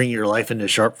about bringing your life into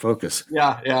sharp focus.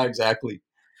 Yeah, exactly.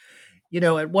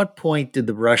 At what point did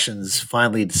the Russians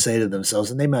finally say to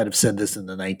themselves, and they might have said this in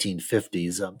the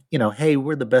 1950s, hey,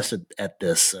 we're the best at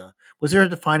this. Was there a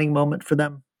defining moment for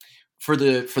them? For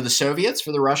the Soviets,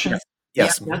 for the Russians?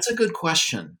 Yes. Yeah, that's a good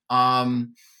question.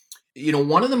 One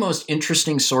of the most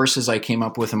interesting sources I came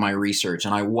up with in my research,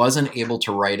 and I wasn't able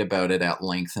to write about it at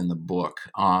length in the book,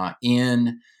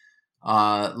 in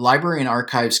Library and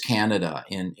Archives Canada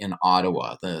in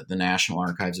Ottawa, the National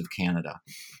Archives of Canada,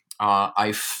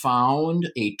 I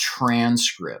found a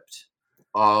transcript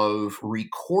of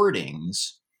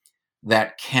recordings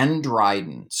that Ken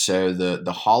Dryden, so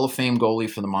the Hall of Fame goalie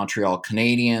for the Montreal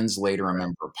Canadiens, later a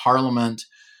member of Parliament,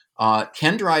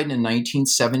 Ken Dryden in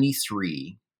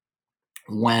 1973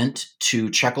 went to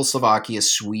Czechoslovakia,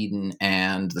 Sweden,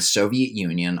 and the Soviet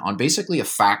Union on basically a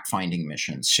fact-finding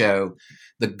mission. So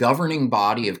the governing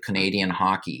body of Canadian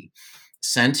hockey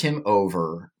sent him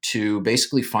over to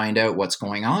basically find out what's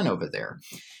going on over there.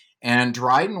 And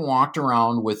Dryden walked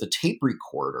around with a tape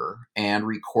recorder and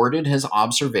recorded his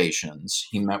observations.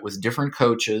 He met with different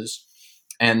coaches,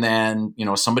 and then,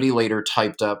 somebody later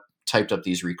typed up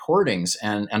these recordings,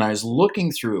 and I was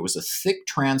looking through. It was a thick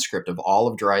transcript of all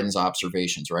of Dryden's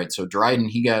observations, right? So Dryden,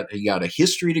 he got a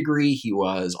history degree. He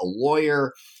was a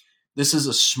lawyer. This is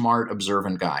a smart,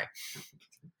 observant guy.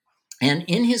 And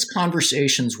in his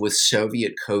conversations with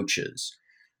Soviet coaches,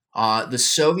 the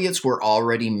Soviets were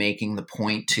already making the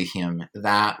point to him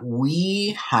that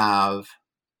we,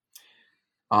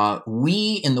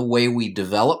 in the way we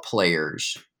develop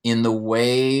players, in the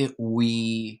way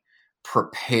we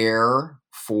prepare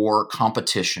for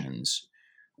competitions,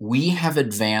 we have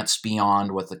advanced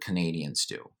beyond what the Canadians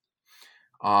do.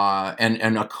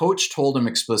 And a coach told him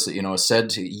explicitly,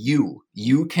 said to you,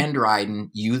 Ken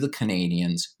Dryden, you, the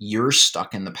Canadians, you're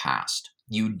stuck in the past.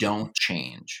 You don't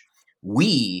change.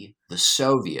 We, the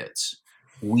Soviets,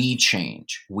 we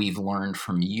change. We've learned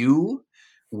from you.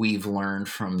 We've learned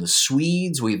from the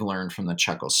Swedes. We've learned from the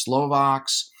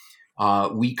Czechoslovaks.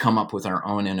 We come up with our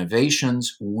own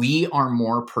innovations. We are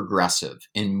more progressive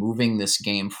in moving this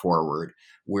game forward,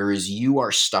 whereas you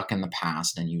are stuck in the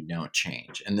past and you don't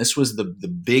change. And this was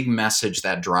the big message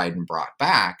that Dryden brought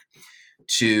back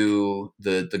to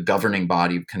the governing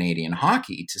body of Canadian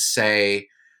hockey, to say,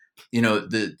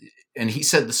 and he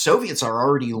said the Soviets are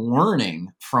already learning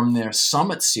from their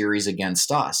summit series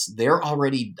against us. They're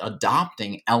already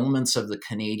adopting elements of the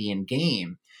Canadian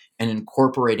game and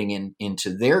incorporating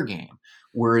into their game,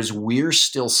 whereas we're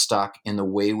still stuck in the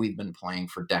way we've been playing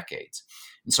for decades.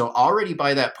 And so already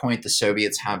by that point, the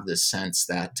Soviets have this sense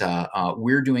that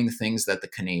we're doing things that the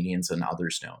Canadians and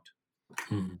others don't.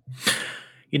 Hmm.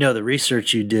 The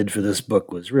research you did for this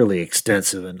book was really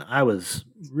extensive, and I was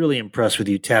really impressed with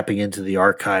you tapping into the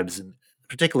archives, and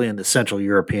particularly in the Central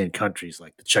European countries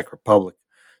like the Czech Republic,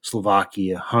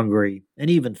 Slovakia, Hungary, and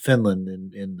even Finland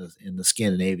in the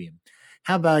Scandinavian.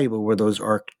 How valuable were those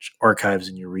archives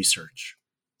in your research?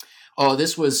 Oh,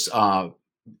 this was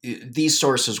these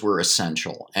sources were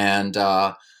essential, and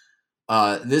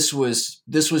this was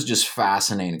just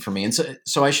fascinating for me. And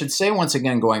so I should say, once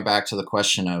again, going back to the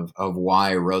question of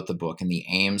why I wrote the book and the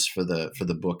aims for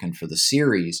the book and for the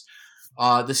series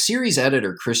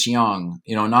editor, Chris Young,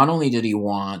 not only did he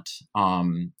want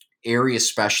area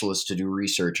specialists to do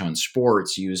research on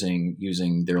sports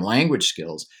using their language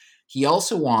skills. He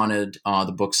also wanted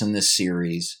the books in this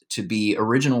series to be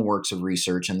original works of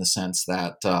research in the sense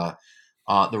that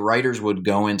the writers would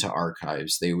go into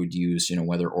archives. They would use,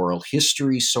 whether oral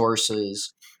history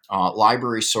sources,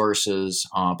 library sources,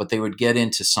 but they would get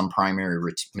into some primary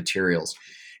materials.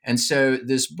 And so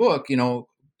this book,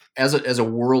 as a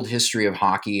world history of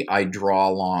hockey, I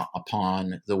draw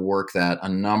upon the work that a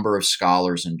number of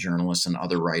scholars and journalists and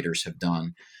other writers have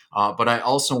done. But I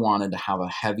also wanted to have a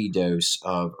heavy dose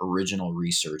of original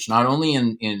research, not only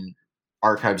in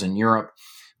archives in Europe,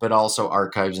 but also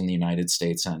archives in the United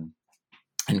States and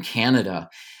Canada.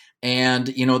 And,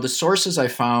 the sources I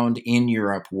found in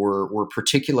Europe were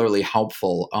particularly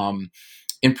helpful.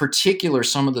 In particular,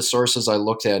 some of the sources I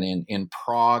looked at in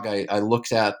Prague, I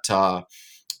looked at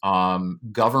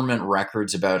government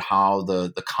records about how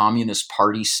the Communist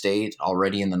Party state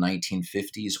already in the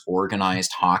 1950s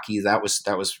organized hockey. That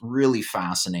was really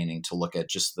fascinating to look at,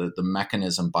 just the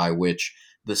mechanism by which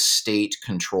the state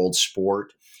controlled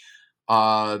sport.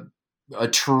 One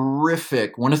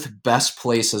of the best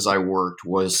places I worked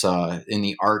was in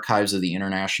the archives of the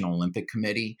International Olympic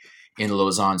Committee in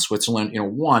Lausanne, Switzerland.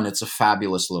 It's a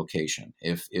fabulous location.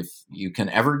 If you can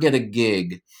ever get a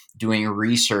gig doing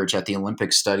research at the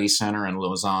Olympic Study Center in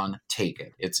Lausanne, take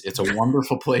it. It's a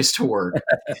wonderful place to work.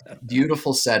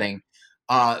 Beautiful setting.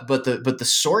 But the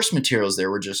source materials there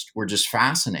were just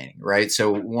fascinating, right?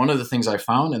 So one of the things I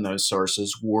found in those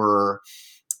sources were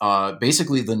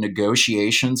basically the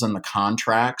negotiations and the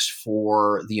contracts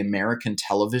for the American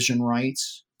television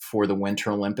rights for the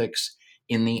Winter Olympics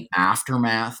in the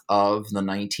aftermath of the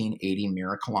 1980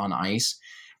 Miracle on Ice.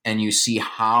 And you see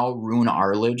how Rune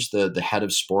Arledge, the head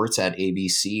of sports at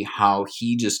ABC, how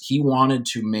he wanted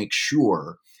to make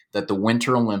sure that the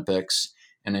Winter Olympics,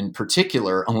 and in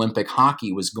particular Olympic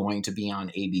hockey, was going to be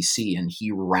on ABC. And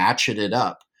he ratcheted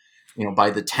up,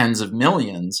 by the tens of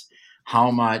millions,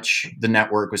 how much the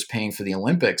network was paying for the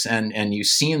Olympics. And you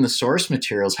see in the source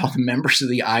materials how the members of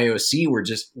the IOC were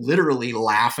just literally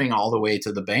laughing all the way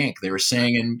to the bank. They were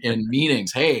saying in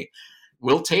meetings, hey,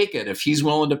 we'll take it. If he's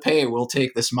willing to pay, we'll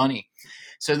take this money.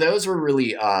 So those were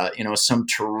really, some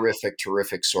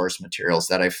terrific source materials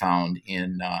that I found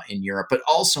in Europe, but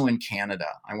also in Canada.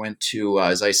 I went to,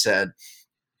 as I said,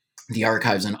 the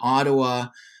archives in Ottawa,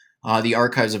 the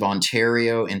archives of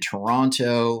Ontario in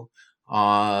Toronto.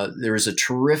 There is a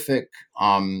terrific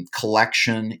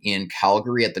collection in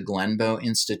Calgary at the Glenbow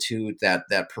Institute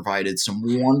that provided some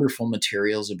wonderful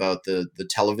materials about the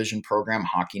television program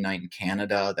Hockey Night in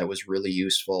Canada that was really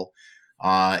useful.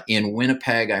 In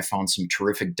Winnipeg, I found some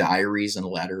terrific diaries and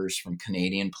letters from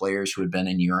Canadian players who had been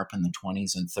in Europe in the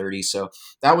 20s and 30s. So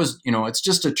that was, it's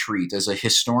just a treat as a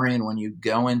historian when you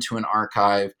go into an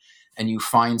archive and you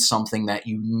find something that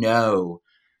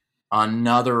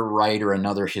another writer,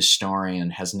 another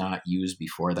historian has not used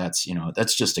before. That's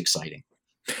just exciting.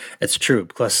 It's true.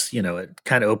 Plus, it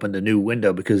kind of opened a new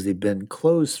window because they've been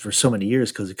closed for so many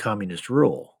years because of communist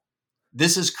rule.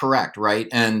 This is correct, right?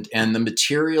 And the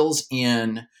materials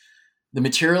in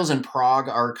Prague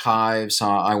archives,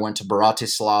 I went to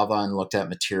Bratislava and looked at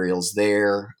materials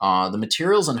there. The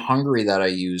materials in Hungary that I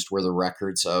used were the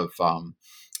records of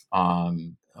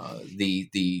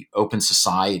the Open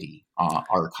Society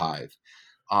archive.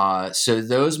 So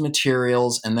those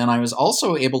materials, and then I was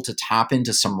also able to tap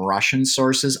into some Russian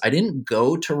sources. I didn't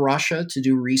go to Russia to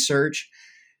do research.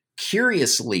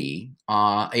 Curiously,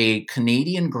 a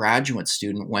Canadian graduate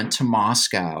student went to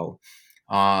Moscow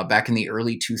back in the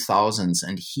early 2000s,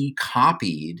 and he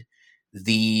copied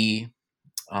the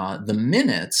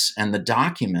minutes and the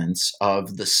documents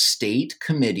of the state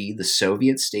committee, the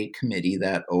Soviet state committee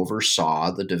that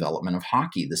oversaw the development of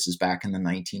hockey. This is back in the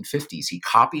 1950s. He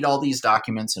copied all these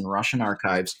documents in Russian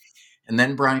archives and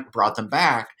then brought them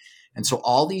back. And so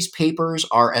all these papers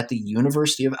are at the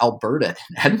University of Alberta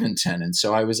in Edmonton. And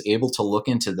so I was able to look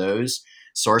into those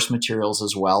source materials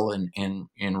as well in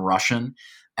Russian.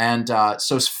 And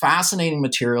so it's fascinating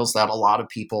materials that a lot of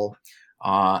people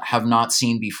have not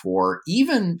seen before,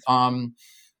 even in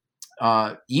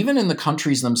the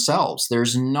countries themselves.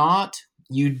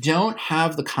 You don't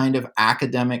have the kind of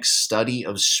academic study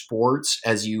of sports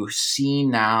as you see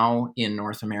now in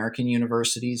North American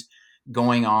universities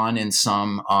going on in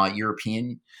some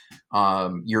European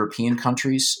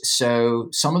countries. So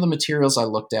some of the materials I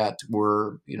looked at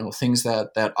were, things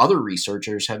that other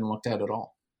researchers hadn't looked at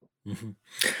all. Mm-hmm.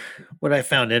 What I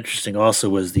found interesting also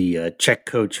was the Czech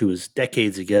coach who was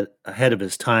decades ahead of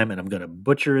his time, and I'm going to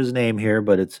butcher his name here,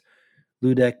 but it's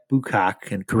Ludek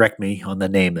Bukak, and correct me on the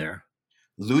name there.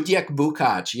 Ludiek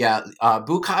Bukac. Yeah.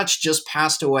 Bukac just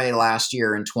passed away last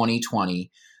year in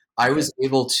 2020. I was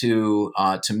able to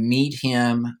meet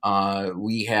him.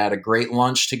 We had a great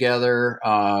lunch together,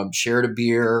 shared a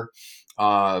beer.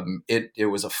 It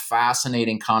was a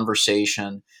fascinating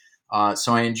conversation.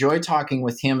 So I enjoyed talking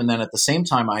with him. And then at the same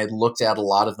time, I had looked at a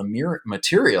lot of the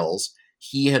materials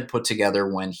he had put together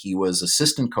when he was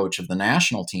assistant coach of the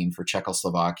national team for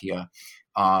Czechoslovakia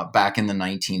back in the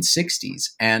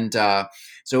 1960s. And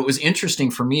so it was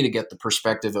interesting for me to get the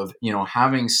perspective of,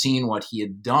 having seen what he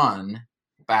had done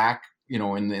back,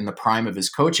 in the prime of his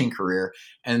coaching career,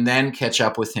 and then catch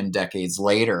up with him decades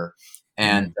later,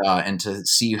 and to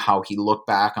see how he looked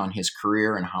back on his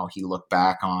career and how he looked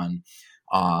back on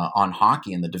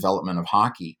hockey and the development of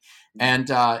hockey. And,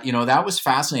 that was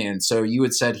fascinating. And so you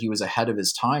had said he was ahead of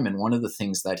his time. And one of the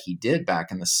things that he did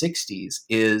back in the 60s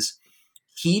is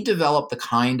he developed the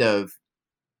kind of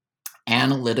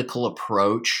analytical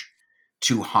approach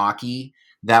to hockey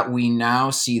that we now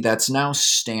see that's now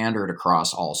standard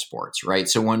across all sports, right?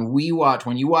 So when you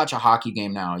watch a hockey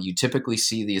game now, you typically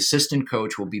see the assistant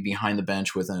coach will be behind the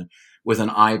bench with an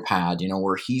iPad,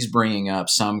 where he's bringing up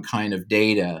some kind of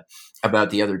data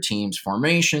about the other team's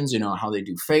formations, how they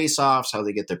do face-offs, how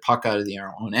they get their puck out of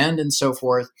their own end, and so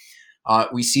forth.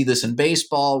 We see this in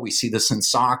baseball, we see this in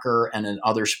soccer, and in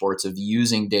other sports of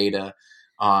using data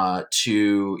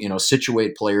to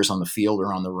situate players on the field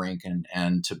or on the rink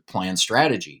and to plan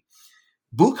strategy.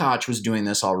 Bukac was doing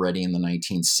this already in the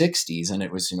 1960s, and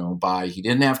it was he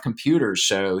didn't have computers,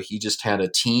 so he just had a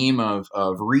team of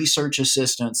research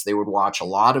assistants. They would watch a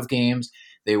lot of games.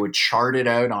 They would chart it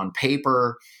out on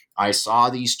paper. I saw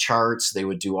these charts. They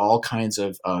would do all kinds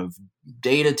of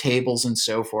data tables and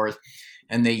so forth.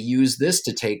 And they use this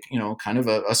to take, kind of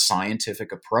a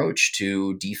scientific approach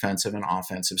to defensive and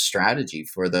offensive strategy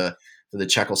for the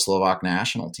Czechoslovak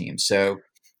national team. So,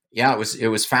 yeah, it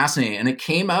was fascinating. And it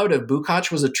came out of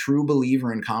Bukac was a true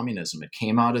believer in communism. It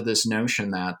came out of this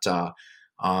notion that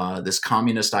this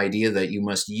communist idea that you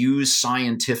must use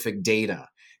scientific data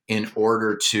in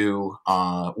order to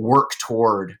work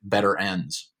toward better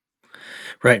ends.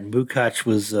 Right. And Bukac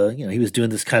was, he was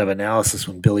doing this kind of analysis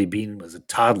when Billy Beane was a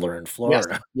toddler in Florida.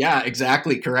 Yes. Yeah,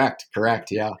 exactly. Correct.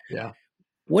 Yeah.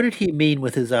 What did he mean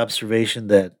with his observation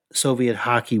that Soviet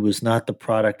hockey was not the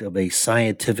product of a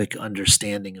scientific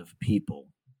understanding of people?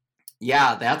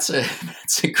 Yeah, that's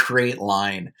a great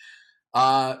line.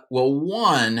 Well,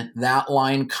 one, that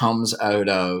line comes out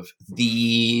of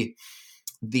the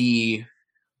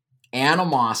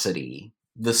animosity,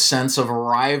 the sense of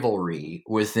rivalry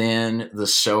within the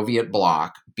Soviet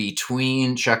bloc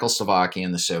between Czechoslovakia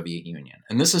and the Soviet Union.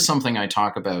 And this is something I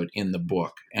talk about in the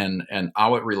book and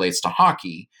how it relates to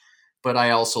hockey, but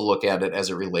I also look at it as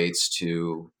it relates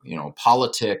to,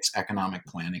 politics, economic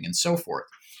planning, and so forth.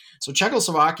 So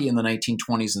Czechoslovakia in the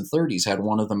 1920s and 30s had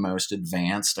one of the most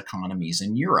advanced economies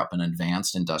in Europe, an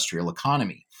advanced industrial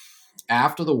economy.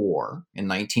 After the war in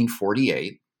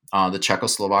 1948, the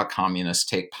Czechoslovak communists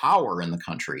take power in the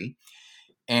country,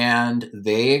 and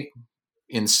they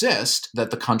insist that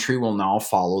the country will now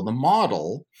follow the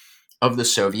model of the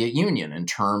Soviet Union in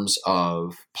terms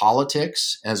of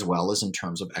politics as well as in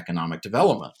terms of economic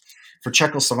development. For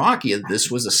Czechoslovakia, this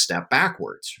was a step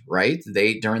backwards, right?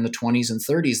 During the 20s and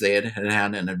 30s, they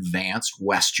had an advanced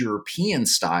West European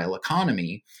style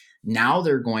economy. Now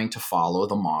they're going to follow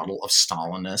the model of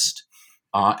Stalinist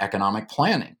economic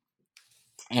planning.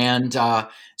 And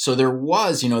so there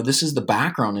was, this is the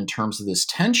background in terms of this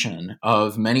tension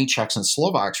of many Czechs and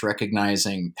Slovaks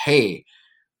recognizing, hey,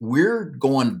 we're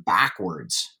going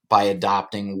backwards by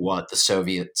adopting what the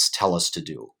Soviets tell us to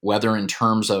do, whether in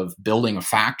terms of building a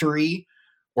factory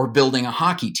or building a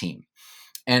hockey team.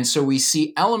 And so we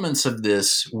see elements of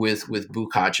this with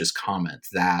Bukac's comment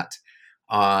that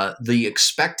the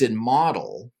expected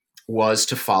model was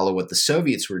to follow what the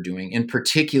Soviets were doing, in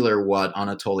particular what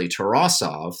Anatoly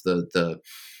Tarasov, the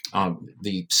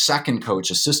second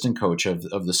assistant coach of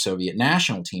the Soviet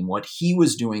national team, what he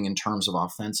was doing in terms of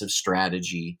offensive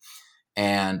strategy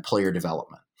and player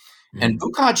development. Mm-hmm. And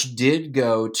Bukac did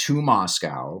go to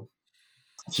Moscow.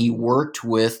 He worked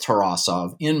with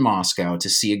Tarasov in Moscow to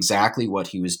see exactly what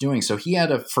he was doing. So he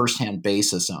had a firsthand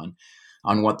basis on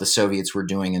what the Soviets were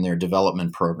doing in their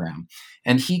development program.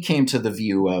 And he came to the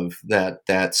view of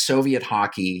that Soviet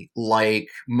hockey, like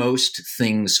most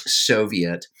things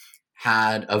Soviet,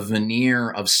 had a veneer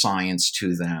of science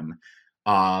to them,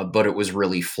 but it was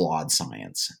really flawed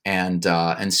science. And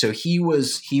so he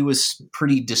was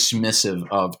pretty dismissive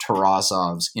of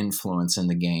Tarasov's influence in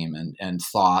the game and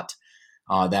thought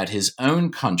that his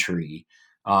own country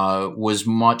was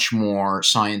much more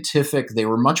scientific. They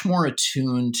were much more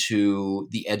attuned to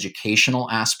the educational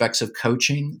aspects of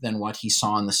coaching than what he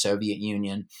saw in the Soviet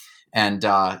Union. And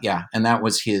and that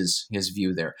was his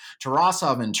view there.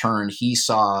 Tarasov, in turn, he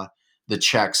saw the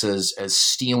Czechs as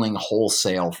stealing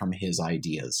wholesale from his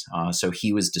ideas. So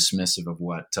he was dismissive of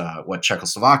what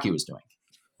Czechoslovakia was doing.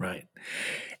 Right.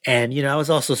 And, I was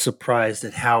also surprised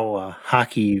at how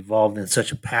hockey evolved in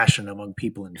such a passion among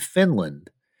people in Finland.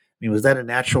 I mean, was that a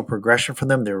natural progression for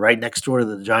them? They're right next door to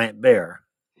the giant bear.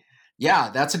 Yeah,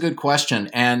 that's a good question.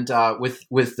 And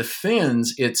with the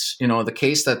Finns, it's the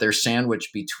case that they're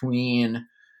sandwiched between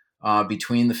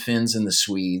the Finns and the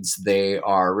Swedes. They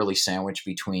are really sandwiched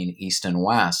between East and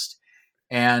West.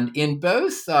 And in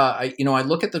both, I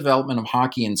look at the development of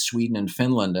hockey in Sweden and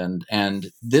Finland,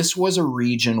 and this was a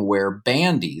region where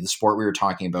bandy, the sport we were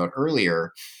talking about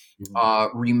earlier,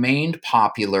 remained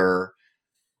popular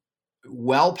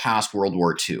well past World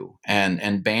War II,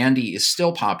 and bandy is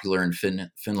still popular in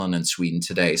Finland and Sweden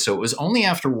today. So it was only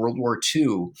after World War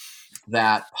II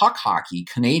that puck hockey,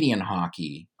 Canadian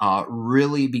hockey,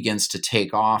 really begins to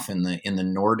take off in the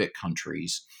Nordic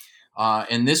countries.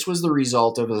 And this was the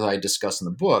result of, as I discuss in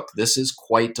the book, this is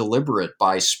quite deliberate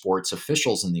by sports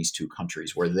officials in these two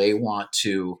countries, where they want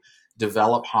to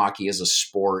develop hockey as a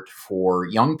sport for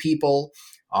young people.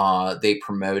 They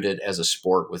promote it as a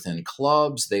sport within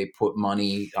clubs. They put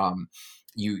money.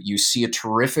 You see a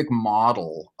terrific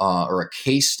model or a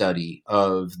case study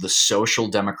of the social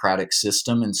democratic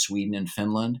system in Sweden and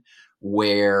Finland,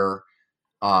 where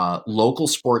local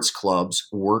sports clubs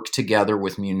work together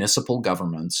with municipal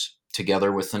governments,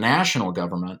 together with the national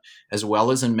government, as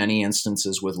well as in many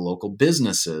instances with local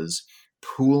businesses,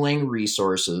 pooling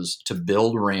resources to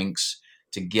build rinks,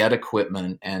 to get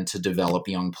equipment, and to develop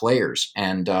young players.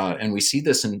 And we see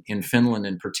this in Finland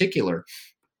in particular.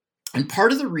 And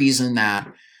part of the reason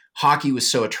that hockey was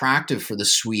so attractive for the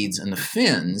Swedes and the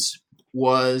Finns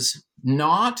was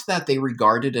not that they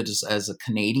regarded it as a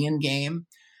Canadian game,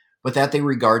 but that they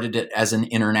regarded it as an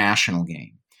international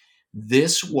game.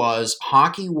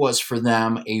 Hockey was for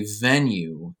them a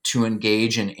venue to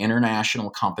engage in international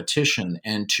competition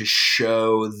and to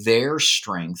show their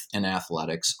strength in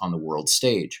athletics on the world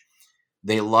stage.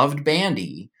 They loved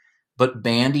bandy, but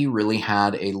bandy really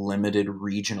had a limited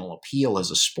regional appeal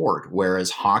as a sport,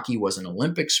 whereas hockey was an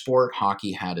Olympic sport.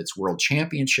 Hockey had its world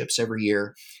championships every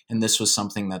year, and this was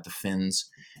something that the Finns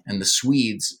and the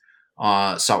Swedes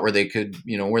saw where they could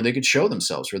show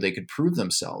themselves, where they could prove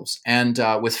themselves. And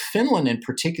with Finland in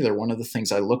particular, one of the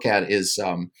things I look at is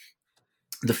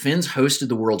the Finns hosted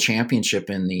the World Championship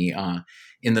in the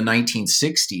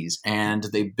 1960s, and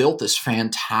they built this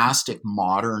fantastic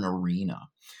modern arena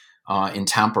in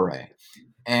Tampere.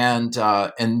 And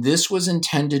this was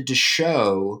intended to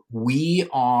show we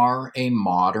are a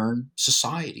modern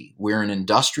society. We're an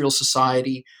industrial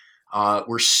society.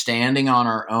 We're standing on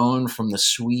our own from the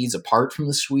Swedes, apart from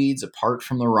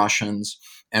the Russians,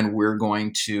 and we're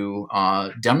going to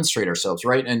demonstrate ourselves,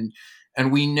 right?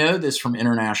 And we know this from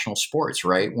international sports,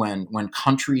 right? When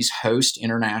countries host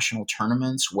international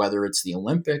tournaments, whether it's the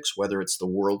Olympics, whether it's the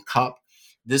World Cup,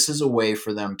 this is a way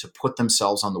for them to put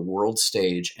themselves on the world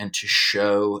stage and to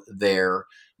show their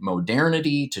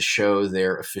modernity, to show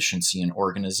their efficiency in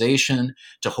organization,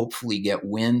 to hopefully get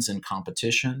wins in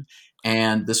competition.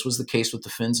 And this was the case with the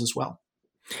Finns as well.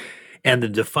 And the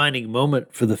defining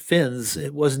moment for the Finns,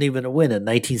 it wasn't even a win. In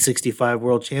 1965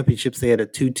 World Championships, they had a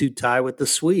 2-2 tie with the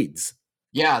Swedes.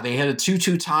 Yeah, they had a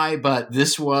 2-2 tie, but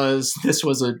this was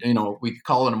a, we could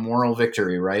call it a moral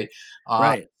victory, right?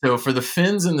 Right. So for the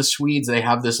Finns and the Swedes, they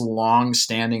have this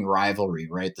long-standing rivalry,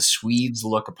 right? The Swedes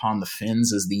look upon the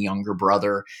Finns as the younger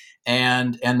brother,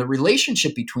 and the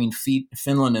relationship between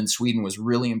Finland and Sweden was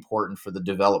really important for the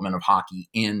development of hockey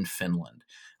in Finland.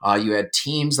 You had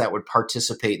teams that would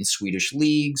participate in Swedish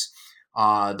leagues.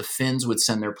 The Finns would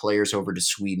send their players over to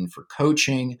Sweden for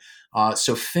coaching.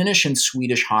 So Finnish and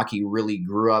Swedish hockey really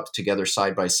grew up together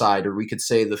side by side, or we could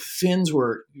say the Finns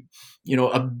were,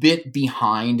 a bit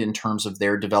behind in terms of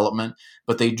their development,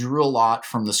 but they drew a lot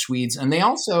from the Swedes, and they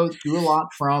also drew a lot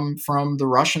from the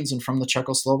Russians and from the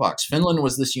Czechoslovaks. Finland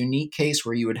was this unique case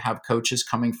where you would have coaches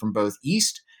coming from both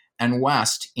East and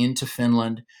West into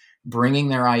Finland, bringing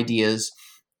their ideas.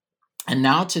 And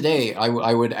now today,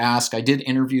 I would ask, I did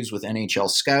interviews with NHL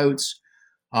scouts,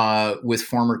 with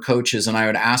former coaches, and I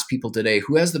would ask people today,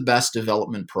 who has the best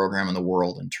development program in the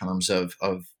world in terms of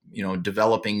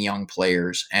developing young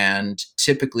players? And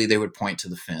typically they would point to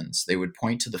the Finns. They would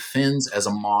point to the Finns as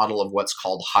a model of what's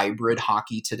called hybrid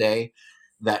hockey today,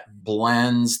 that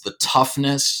blends the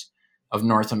toughness of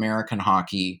North American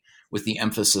hockey with the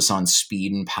emphasis on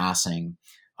speed and passing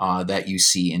that you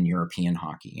see in European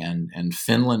hockey. And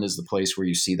Finland is the place where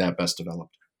you see that best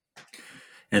developed.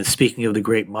 And speaking of the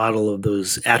great model of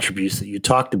those attributes that you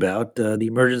talked about, the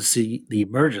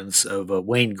emergence of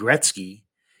Wayne Gretzky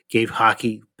gave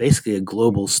hockey basically a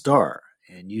global star.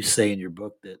 And you say in your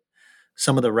book that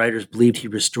some of the writers believed he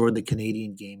restored the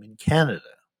Canadian game in Canada.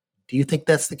 Do you think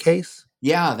that's the case?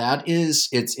 Yeah, that is.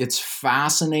 It's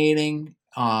fascinating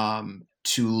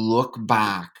to look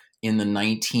back in the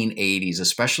 1980s,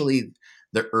 especially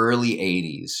the early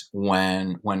 80s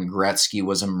when Gretzky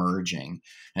was emerging,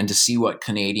 and to see what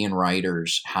Canadian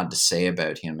writers had to say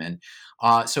about him. And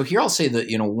so here I'll say that,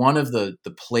 one of the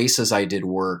places I did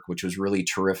work, which was really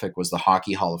terrific, was the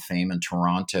Hockey Hall of Fame in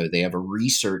Toronto. They have a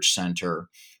research center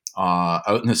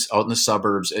out in the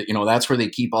suburbs. That's where they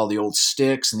keep all the old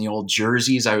sticks and the old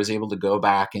jerseys. I was able to go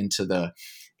back into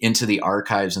the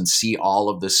archives and see all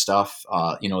of this stuff,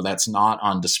 that's not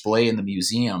on display in the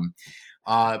museum.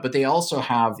 But they also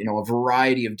have, a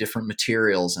variety of different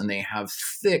materials, and they have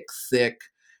thick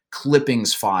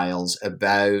clippings files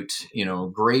about,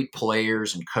 great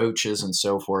players and coaches and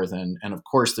so forth. And of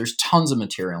course, there's tons of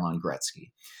material on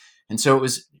Gretzky. And so it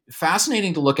was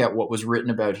fascinating to look at what was written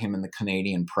about him in the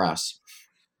Canadian press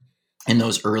in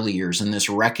those early years, and this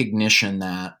recognition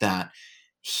that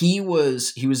he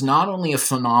was not only a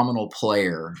phenomenal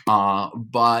player,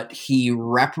 but he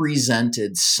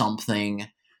represented something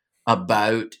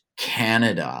about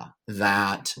Canada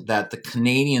that the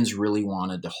Canadians really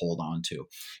wanted to hold on to.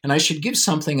 And I should give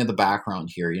something of the background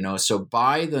here. So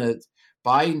by the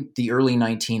early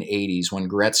 1980s, when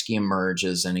Gretzky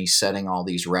emerges and he's setting all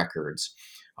these records,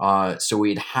 so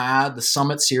we'd had the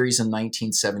Summit Series in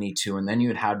 1972, and then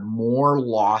you had more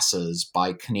losses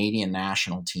by Canadian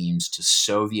national teams to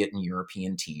Soviet and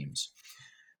European teams.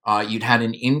 You'd had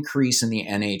an increase in the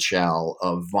NHL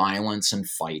of violence and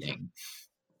fighting.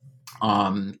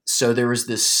 So there was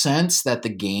this sense that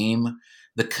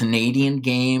the Canadian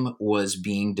game, was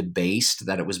being debased,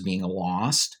 that it was being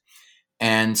lost.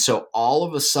 And so all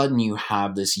of a sudden you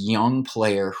have this young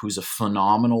player who's a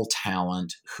phenomenal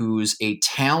talent, Gretzky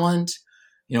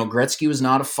was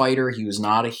not a fighter. He was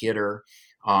not a hitter.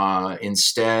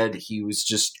 Instead, he was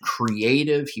just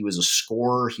creative. He was a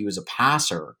scorer. He was a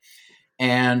passer.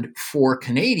 And for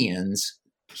Canadians,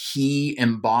 he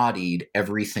embodied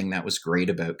everything that was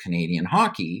great about Canadian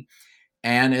hockey.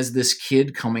 And as this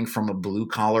kid coming from a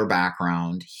blue-collar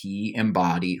background,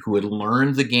 who had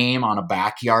learned the game on a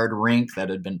backyard rink that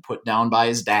had been put down by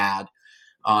his dad,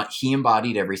 he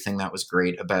embodied everything that was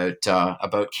great about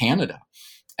Canada.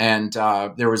 And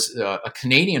there was a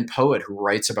Canadian poet who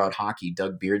writes about hockey,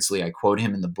 Doug Beardsley. I quote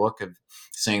him in the book, of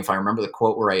saying, if I remember the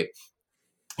quote right,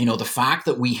 the fact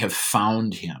that we have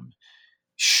found him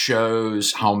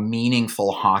shows how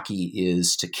meaningful hockey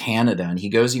is to Canada. And he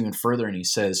goes even further and he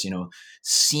says,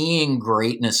 seeing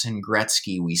greatness in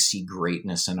Gretzky, we see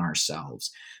greatness in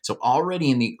ourselves. So already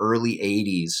in the early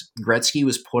 80s, Gretzky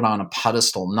was put on a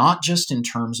pedestal, not just in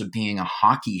terms of being a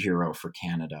hockey hero for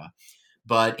Canada,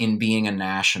 but in being a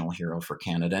national hero for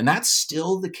Canada. And that's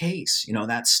still the case.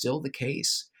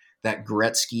 That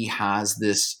Gretzky has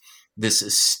this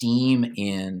esteem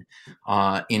in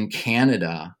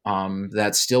Canada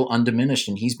that's still undiminished,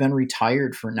 and he's been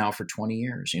retired for 20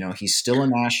 years. He's still a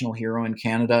national hero in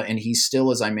Canada, and he's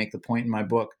still, as I make the point in my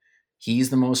book, he's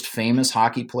the most famous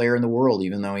hockey player in the world,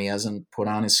 even though he hasn't put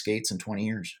on his skates in 20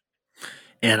 years.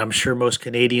 And I'm sure most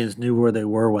Canadians knew where they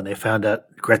were when they found out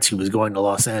Gretzky was going to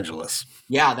Los Angeles.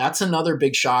 Yeah, that's another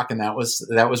big shock, and that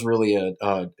was really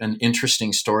an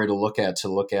interesting story to look at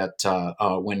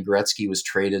when Gretzky was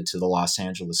traded to the Los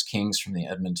Angeles Kings from the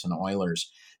Edmonton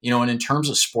Oilers. And in terms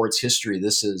of sports history, I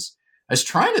was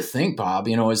trying to think, Bob.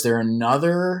 Is there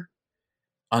another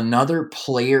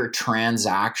player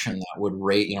transaction that would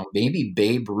rate? Maybe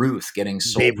Babe Ruth getting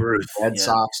sold from the Red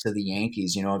Sox to the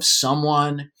Yankees. Of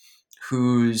someone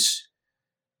who's,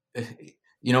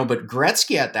 but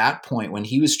Gretzky at that point, when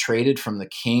he was traded from the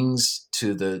Kings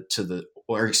from the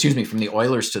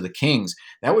Oilers to the Kings,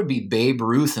 that would be Babe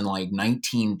Ruth in like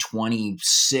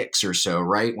 1926 or so,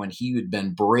 right? When he had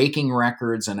been breaking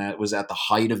records and it was at the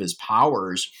height of his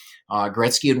powers.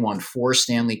 Gretzky had won 4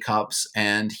 Stanley Cups,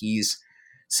 and he's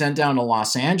sent down to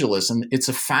Los Angeles. And it's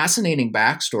a fascinating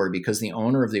backstory because the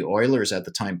owner of the Oilers at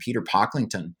the time, Peter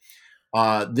Pocklington,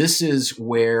 this is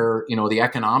where, the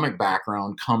economic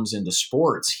background comes into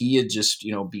sports. He had just,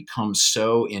 become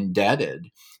so indebted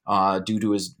due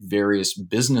to his various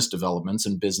business developments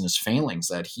and business failings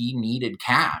that he needed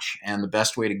cash. And the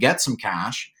best way to get some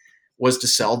cash was to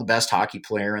sell the best hockey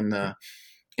player in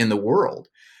the world.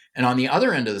 And on the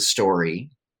other end of the story,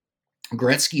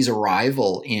 Gretzky's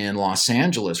arrival in Los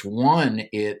Angeles, one,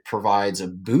 it provides a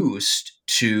boost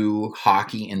to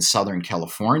hockey in Southern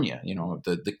California.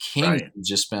 The Kings have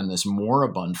just been this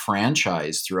moribund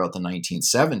franchise throughout the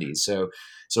 1970s. So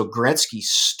Gretzky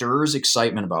stirs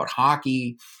excitement about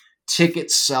hockey.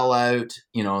 Tickets sell out.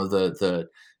 The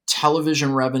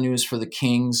television revenues for the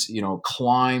Kings,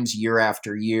 climbs year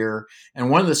after year. And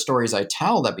one of the stories I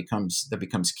tell that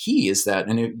becomes key is that,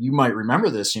 and you might remember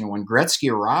this, when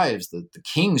Gretzky arrives, the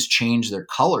Kings change their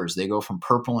colors. They go from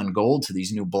purple and gold to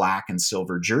these new black and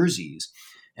silver jerseys.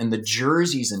 And the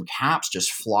jerseys and caps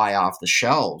just fly off the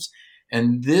shelves.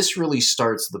 And this really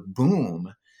starts the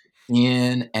boom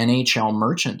in NHL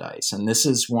merchandise. And this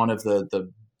is one of the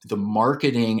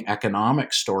marketing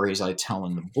economic stories I tell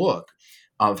in the book,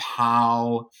 of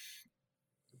how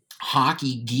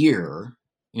hockey gear,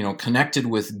 connected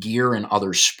with gear in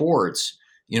other sports,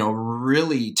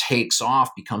 really takes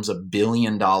off, becomes a $1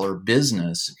 billion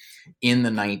business in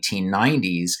the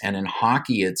 1990s. And in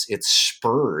hockey, it's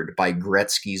spurred by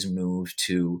Gretzky's move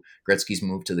to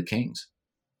the Kings.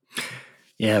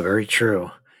 Yeah, very true.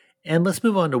 And let's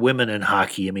move on to women in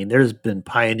hockey. I mean, there's been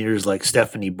pioneers like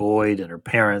Stephanie Boyd and her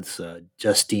parents,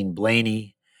 Justine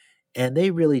Blaney, and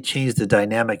they really changed the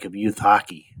dynamic of youth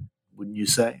hockey, wouldn't you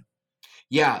say?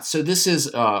 Yeah, so this is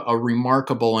a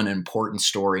remarkable and important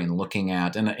story in looking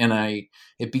at,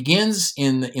 it begins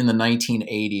in the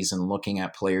 1980s and looking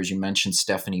at players. You mentioned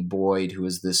Stephanie Boyd, who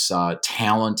is this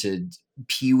talented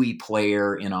peewee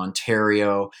player in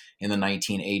Ontario in the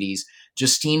 1980s.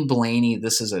 Justine Blaney,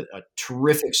 this is a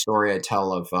terrific story I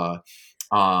tell of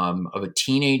a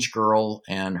teenage girl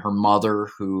and her mother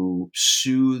who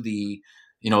sue the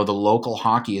local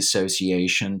hockey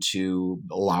association to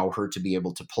allow her to be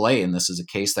able to play. And this is a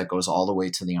case that goes all the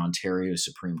way to the Ontario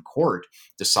Supreme Court,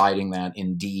 deciding that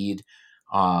indeed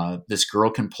this girl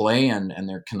can play and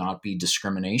there cannot be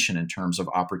discrimination in terms of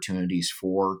opportunities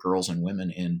for girls and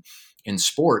women in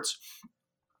sports.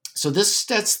 So this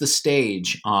sets the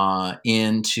stage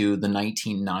into the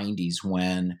 1990s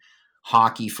when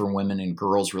hockey for women and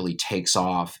girls really takes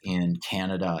off in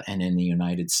Canada and in the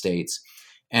United States.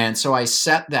 And so I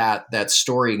set that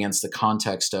story against the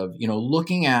context of,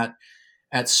 looking at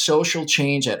social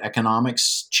change, at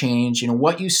economics change.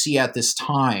 What you see at this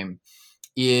time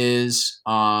is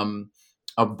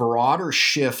a broader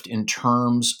shift in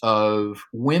terms of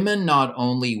women not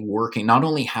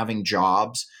only having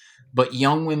jobs, but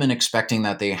young women expecting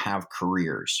that they have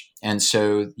careers. And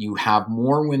so you have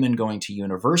more women going to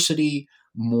university,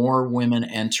 more women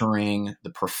entering the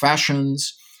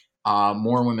professions,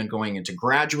 more women going into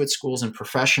graduate schools and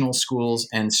professional schools.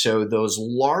 And so those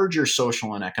larger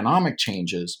social and economic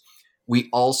changes, we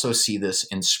also see this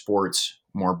in sports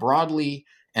more broadly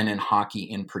and in hockey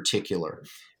in particular.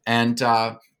 And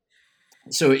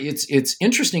so it's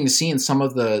interesting to see in some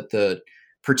of the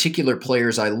particular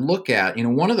players I look at.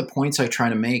 One of the points I try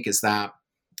to make is that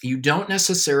you don't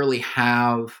necessarily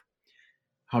have,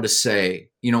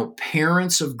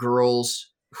 parents of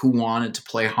girls who wanted to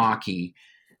play hockey.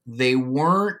 They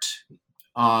weren't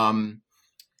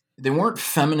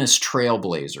feminist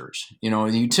trailblazers.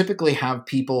 You typically have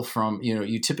people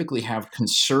you typically have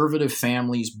conservative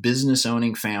families, business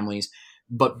owning families,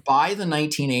 but by the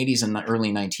 1980s and the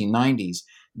early 1990s,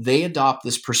 they adopt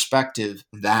this perspective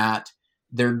that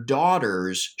their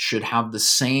daughters should have the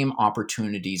same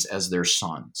opportunities as their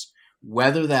sons,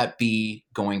 whether that be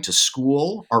going to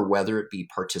school or whether it be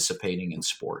participating in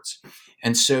sports.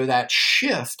 And so that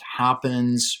shift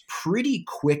happens pretty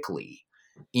quickly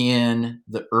in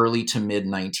the early to mid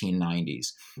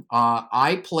 1990s.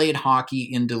 I played hockey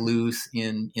in Duluth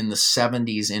in the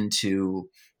 70s into,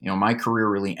 my career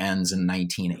really ends in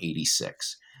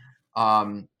 1986.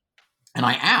 And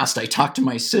I talked to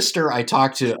my sister, I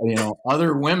talked to,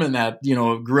 other women that,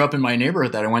 grew up in my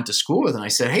neighborhood that I went to school with. And I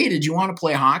said, hey, did you want to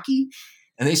play hockey?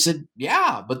 And they said,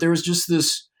 yeah, but there was just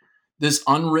this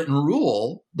unwritten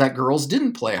rule that girls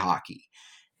didn't play hockey.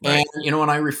 Right. And, when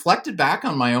I reflected back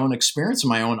on my own experience and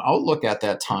my own outlook at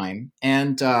that time,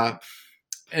 and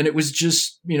it was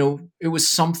just, it was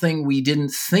something we didn't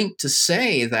think to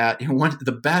say that one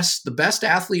the best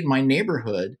athlete in my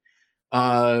neighborhood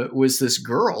was this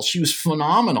girl. She was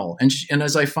phenomenal. And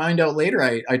as I find out later,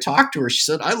 I talked to her, she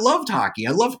said, I loved hockey.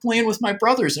 I loved playing with my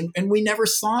brothers. And we never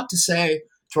thought to say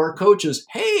to our coaches,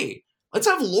 hey, let's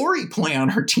have Lori play on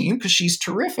her team because she's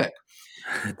terrific.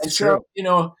 That's true.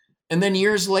 So, and then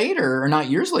years later, or not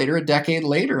years later, a decade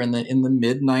later in the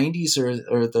mid 90s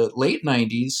or the late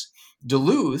 90s,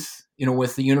 Duluth,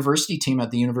 with the university team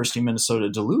at the University of Minnesota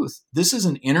Duluth, this is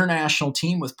an international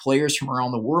team with players from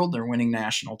around the world. They're winning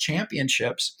national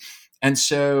championships. And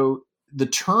so the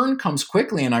turn comes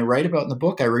quickly, and I write about in the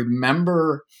book. I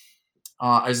remember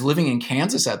I was living in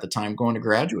Kansas at the time, going to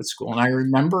graduate school, and I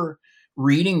remember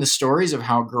reading the stories of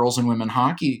how girls and women's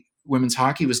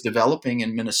hockey was developing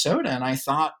in Minnesota, and I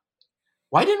thought,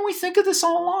 why didn't we think of this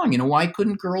all along? Why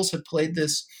couldn't girls have played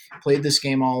this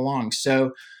game all along?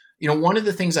 So, one of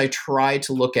the things I try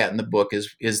to look at in the book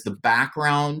is the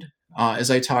background, as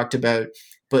I talked about,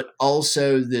 but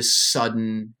also this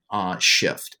sudden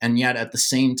shift, and yet at the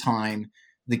same time,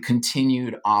 the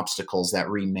continued obstacles that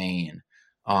remain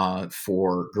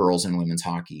for girls and women's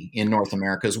hockey in North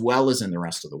America as well as in the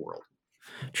rest of the world.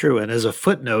 True. And as a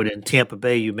footnote, in Tampa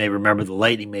Bay, you may remember the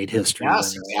Lightning made history.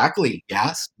 Yes, exactly.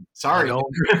 Yes. Sorry.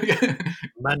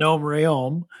 Manon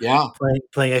Rhéaume, yeah.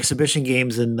 playing exhibition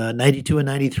games in 92 and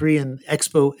 93 in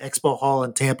Expo Hall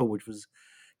in Tampa, which was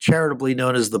charitably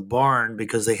known as the Barn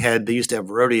because they used to have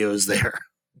rodeos there.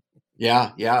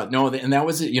 Yeah. No, and that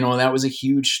was a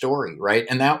huge story, right?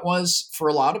 And that was, for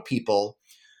a lot of people,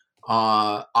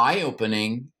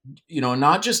 eye-opening,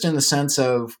 not just in the sense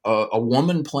of a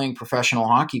woman playing professional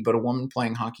hockey, but a woman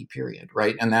playing hockey, period,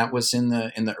 right? And that was in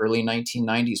the early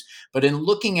 1990s. But in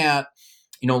looking at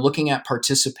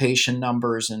participation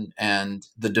numbers and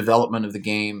the development of the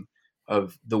game,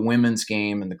 of the women's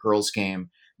game and the girls' game,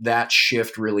 that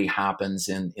shift really happens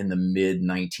in the mid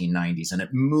 1990s, and it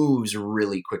moves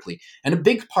really quickly. And a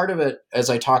big part of it,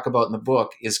 as I talk about in the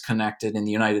book, is connected in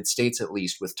the United States, at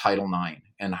least, with Title IX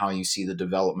and how you see the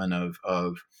development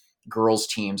of girls'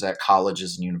 teams at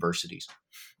colleges and universities.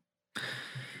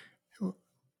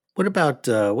 What about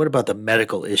the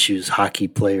medical issues hockey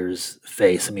players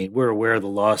face? I mean, we're aware of the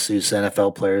lawsuits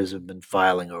NFL players have been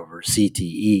filing over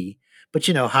CTE, but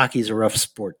hockey's a rough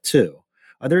sport too.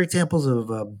 Are there examples of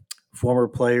former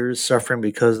players suffering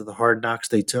because of the hard knocks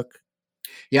they took?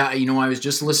 Yeah, I was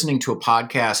just listening to a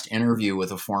podcast interview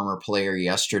with a former player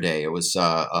yesterday. It was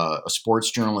a sports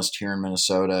journalist here in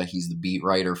Minnesota. He's the beat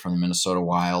writer from the Minnesota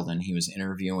Wild, and he was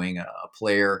interviewing a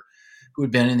player who had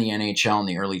been in the NHL in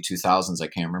the early 2000s. I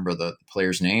can't remember the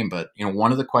player's name, but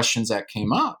one of the questions that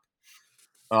came up,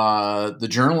 the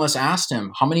journalist asked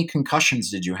him, "How many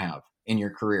concussions did you have in your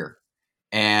career?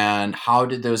 And how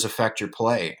did those affect your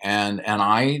play?" And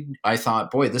I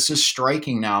thought, boy, this is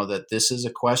striking now that this is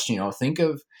a question. Think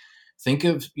of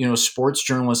sports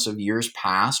journalists of years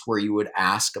past where you would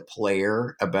ask a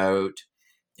player about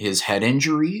his head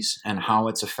injuries and how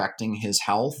it's affecting his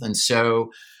health. And so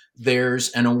there's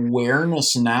an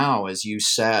awareness now, as you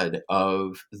said,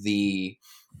 of the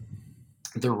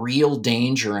real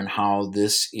danger and how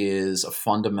this is a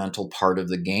fundamental part of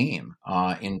the game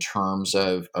in terms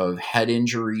of head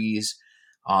injuries,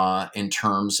 in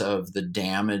terms of the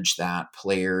damage that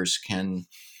players can,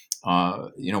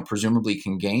 presumably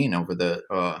can gain over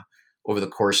the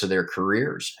course of their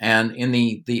careers. And in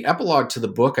the epilogue to the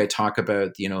book, I talk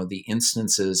about, the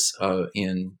instances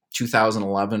in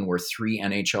 2011 where 3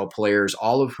 NHL players,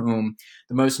 all of whom,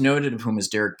 the most noted of whom is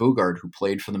Derek Boogaard, who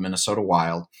played for the Minnesota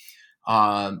Wild,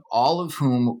 all of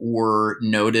whom were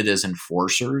noted as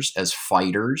enforcers, as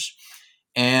fighters.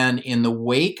 And in the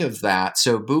wake of that,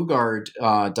 so Boogaard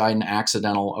died in an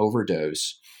accidental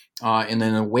overdose. And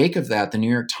then in the wake of that, the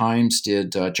New York Times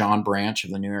John Branch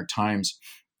of the New York Times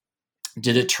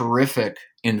did a terrific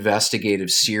investigative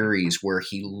series where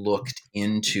he looked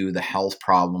into the health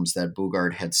problems that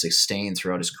Boogaard had sustained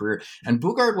throughout his career. And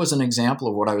Boogaard was an example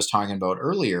of what I was talking about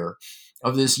earlier,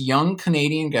 of this young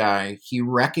Canadian guy. He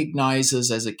recognizes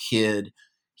as a kid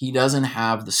he doesn't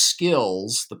have the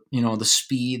skills, the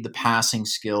speed, the passing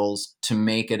skills to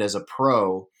make it as a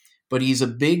pro, but he's a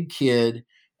big kid,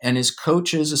 and his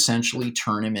coaches essentially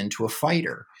turn him into a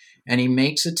fighter. And he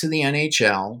makes it to the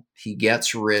NHL. He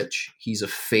gets rich. He's a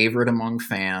favorite among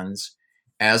fans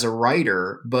as a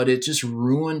writer, but it just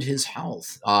ruined his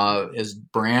health. As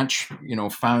Branch,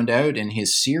 found out in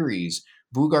his series,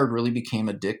 Boogaard really became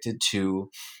addicted to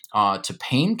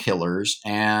painkillers,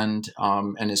 and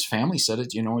his family said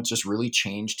it. It just really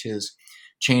changed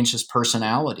his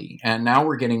personality. And now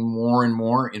we're getting more and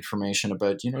more information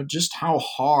about just how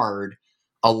hard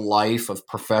a life of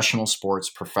professional sports,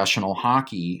 professional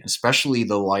hockey, especially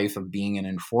the life of being an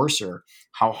enforcer,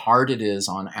 how hard it is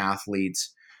on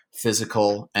athletes'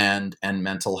 physical and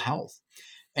mental health.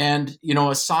 And,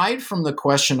 aside from the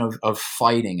question of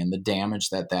fighting and the damage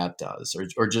that does,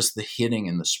 or just the hitting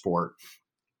in the sport,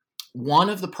 one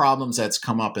of the problems that's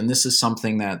come up, and this is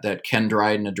something that Ken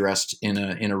Dryden addressed in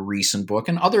a recent book,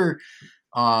 and other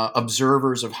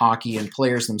observers of hockey and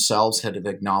players themselves have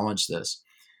acknowledged this.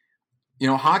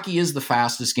 Hockey is the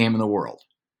fastest game in the world,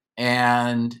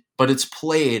 but it's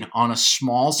played on a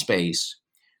small space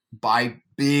by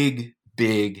big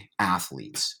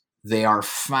athletes. They are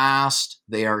fast,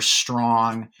 they are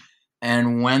strong,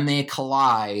 and when they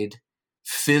collide,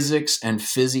 physics and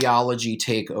physiology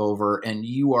take over, and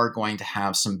you are going to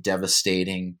have some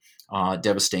devastating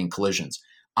collisions.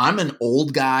 I'm an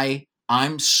old guy.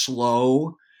 I'm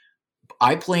slow.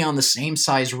 I play on the same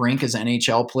size rink as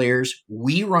NHL players.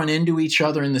 We run into each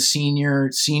other in the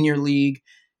senior league.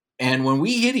 And when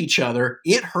we hit each other,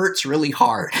 it hurts really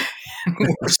hard.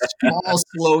 We're small,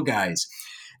 slow guys.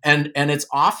 And it's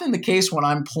often the case when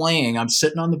I'm playing, I'm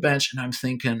sitting on the bench and I'm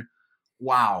thinking,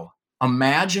 wow,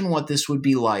 imagine what this would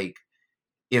be like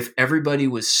if everybody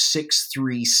was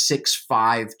 6'3",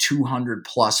 6'5", 200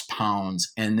 plus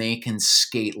pounds, and they can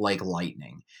skate like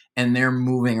lightning, and they're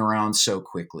moving around so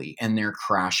quickly, and they're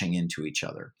crashing into each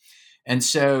other. And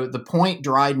so the point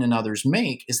Dryden and others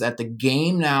make is that the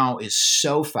game now is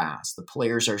so fast, the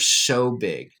players are so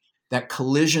big, that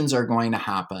collisions are going to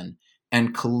happen,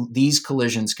 and these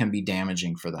collisions can be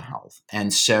damaging for the health.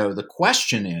 And so the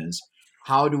question is,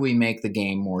 how do we make the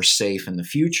game more safe in the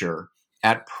future?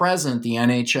 At present, the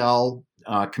NHL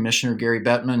Commissioner Gary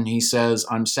Bettman, he says,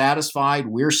 I'm satisfied,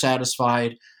 we're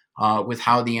satisfied with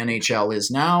how the NHL is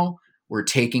now. We're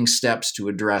taking steps to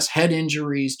address head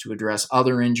injuries, to address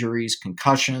other injuries,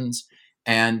 concussions.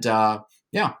 And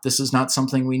this is not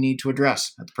something we need to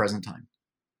address at the present time.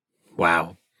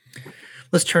 Wow.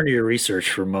 Let's turn to your research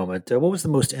for a moment. What was the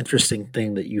most interesting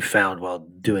thing that you found while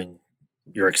doing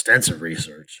your extensive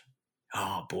research?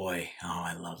 Oh, boy. Oh,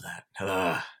 I love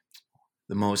that.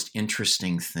 The most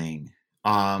interesting thing.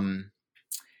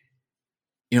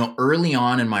 Early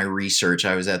on in my research,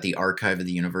 I was at the archive of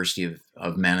the University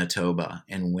of Manitoba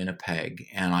in Winnipeg,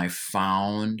 and I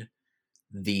found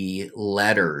the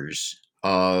letters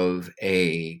of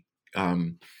a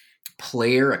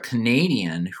player, a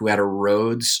Canadian, who had a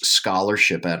Rhodes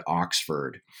Scholarship at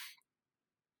Oxford.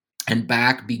 And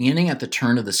back beginning at the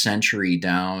turn of the century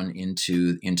down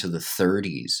into the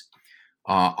 30s,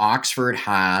 Oxford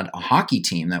had a hockey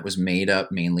team that was made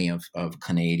up mainly of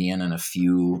Canadian and a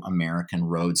few American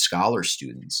Rhodes Scholar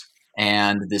students.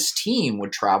 And this team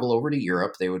would travel over to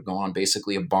Europe. They would go on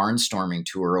basically a barnstorming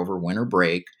tour over winter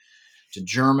break to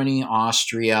Germany,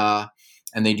 Austria,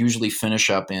 and they'd usually finish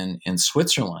up in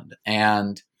Switzerland.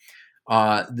 And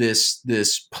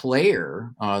this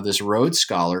player, this Rhodes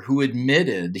Scholar, who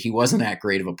admitted he wasn't that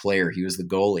great of a player, he was the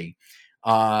goalie,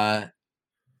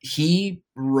 he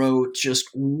wrote just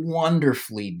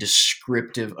wonderfully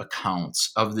descriptive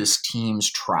accounts of this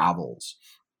team's travels,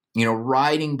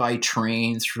 riding by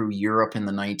train through Europe in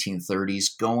the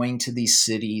 1930s, going to these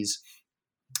cities.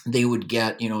 They would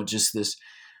get, just this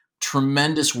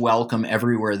tremendous welcome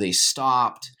everywhere they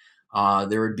stopped.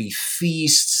 There would be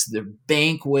feasts, the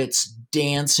banquets,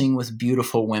 dancing with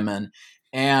beautiful women.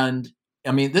 And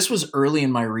this was early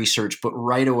in my research, but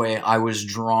right away I was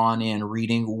drawn in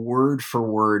reading word for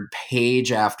word,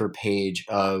 page after page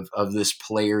of this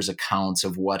player's accounts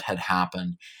of what had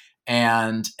happened.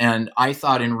 And I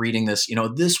thought in reading this,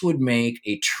 this would make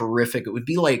a terrific, it would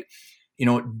be like,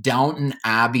 Downton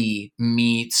Abbey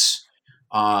meets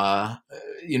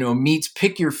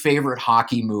pick your favorite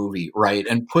hockey movie, right?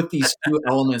 And put these two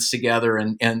elements together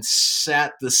and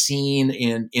set the scene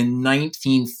in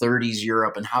 1930s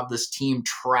Europe and have this team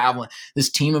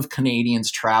of Canadians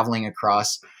traveling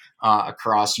across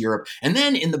Europe. And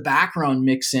then in the background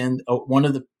mix in one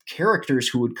of the characters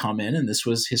who would come in, and this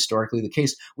was historically the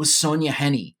case, was Sonja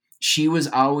Henie. She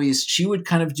would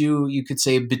kind of do, you could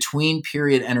say, between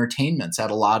period entertainments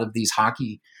at a lot of these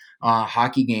hockey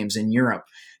games in Europe.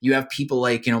 You have people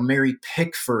like, Mary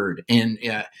Pickford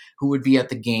who would be at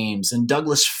the games, and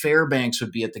Douglas Fairbanks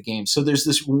would be at the games. So there's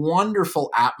this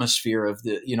wonderful atmosphere of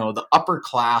the upper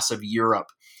class of Europe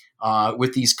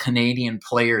with these Canadian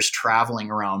players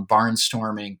traveling around,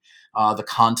 barnstorming the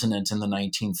continent in the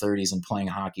 1930s and playing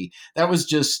hockey. That was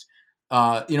just,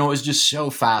 it was just so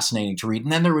fascinating to read.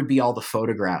 And then there would be all the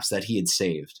photographs that he had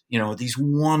saved, these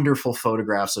wonderful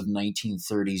photographs of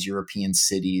 1930s European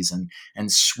cities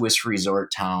and Swiss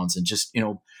resort towns, and just,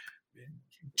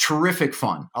 terrific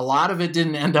fun. A lot of it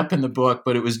didn't end up in the book,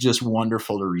 but it was just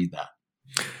wonderful to read that.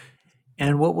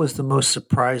 And what was the most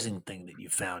surprising thing that you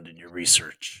found in your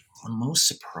research? The most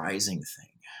surprising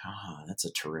thing? That's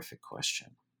a terrific question.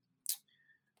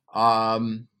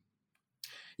 The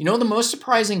most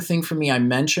surprising thing for me, I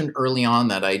mentioned early on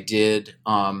that I did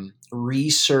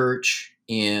research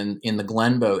in the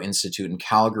Glenbow Institute in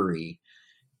Calgary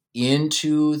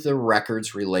into the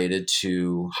records related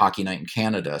to Hockey Night in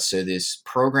Canada. So this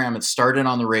program, it started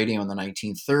on the radio in the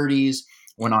 1930s,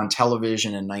 went on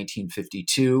television in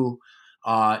 1952.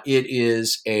 It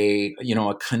is a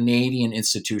Canadian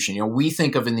institution. We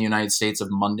think of in the United States of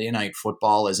Monday Night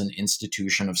Football as an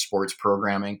institution of sports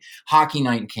programming. Hockey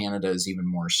Night in Canada is even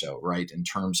more so, right, in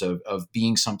terms of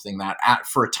being something that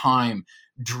for a time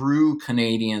drew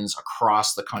Canadians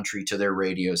across the country to their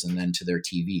radios and then to their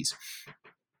TVs.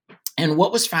 And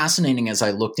what was fascinating as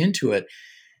I looked into it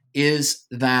is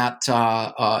that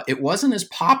it wasn't as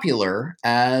popular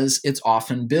as it's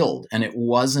often billed, and it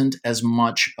wasn't as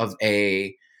much of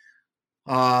a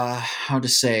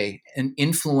an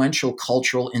influential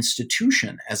cultural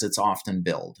institution as it's often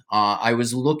billed. I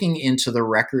was looking into the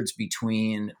records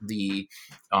between the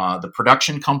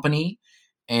production company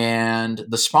and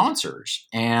the sponsors,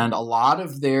 and a lot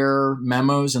of their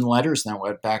memos and letters that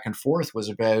went back and forth was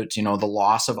about the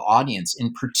loss of audience,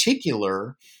 in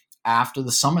particular after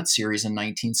the Summit Series in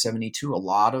 1972. A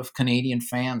lot of Canadian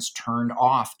fans turned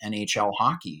off NHL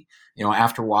hockey.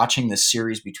 After watching this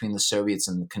series between the Soviets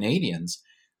and the Canadians,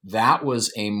 that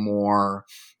was a more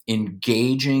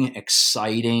engaging,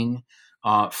 exciting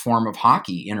form of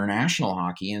hockey, international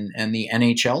hockey, and the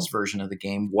NHL's version of the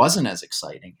game wasn't as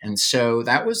exciting. And so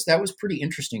that was pretty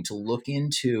interesting to look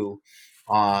into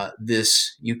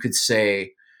this, you could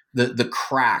say, the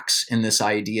cracks in this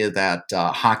idea that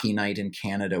Hockey Night in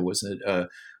Canada was a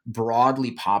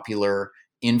broadly popular,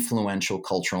 influential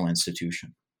cultural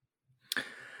institution.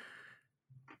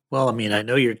 Well, I mean, I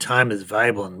know your time is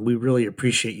valuable, and we really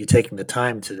appreciate you taking the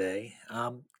time today.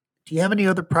 Do you have any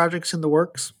other projects in the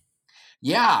works?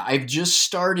 Yeah, I've just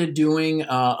started doing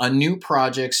a new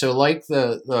project. So like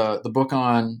the book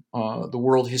on the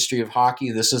world history of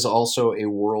hockey, this is also a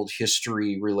world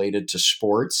history related to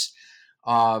sports.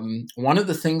 One of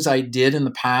the things I did in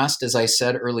the past, as I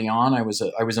said early on, I was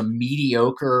a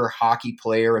mediocre hockey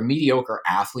player, a mediocre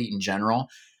athlete in general.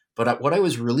 But what I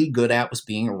was really good at was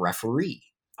being a referee.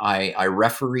 I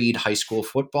refereed high school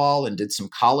football and did some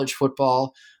college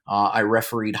football. I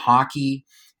refereed hockey.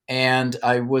 And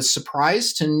I was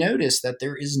surprised to notice that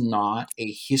there is not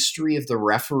a history of the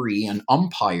referee and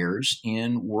umpires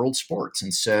in world sports.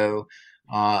 And so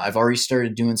I've already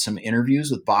started doing some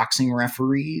interviews with boxing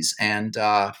referees, and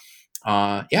so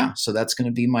that's going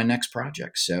to be my next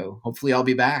project. So hopefully I'll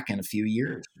be back in a few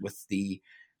years with the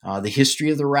history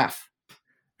of the ref.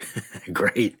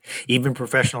 Great. Even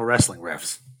professional wrestling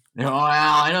refs. Well,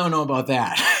 I don't know about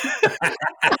that.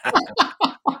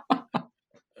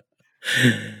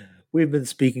 We've been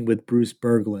speaking with Bruce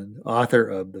Berglund, author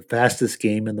of The Fastest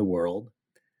Game in the World,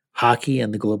 Hockey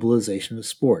and the Globalization of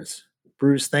Sports.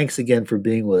 Bruce, thanks again for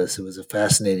being with us. It was a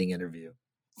fascinating interview.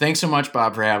 Thanks so much,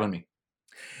 Bob, for having me.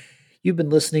 You've been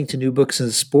listening to New Books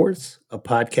in Sports, a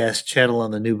podcast channel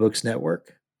on the New Books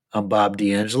Network. I'm Bob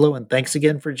D'Angelo, and thanks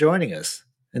again for joining us.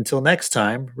 Until next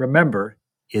time, remember,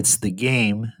 it's the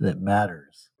game that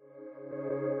matters.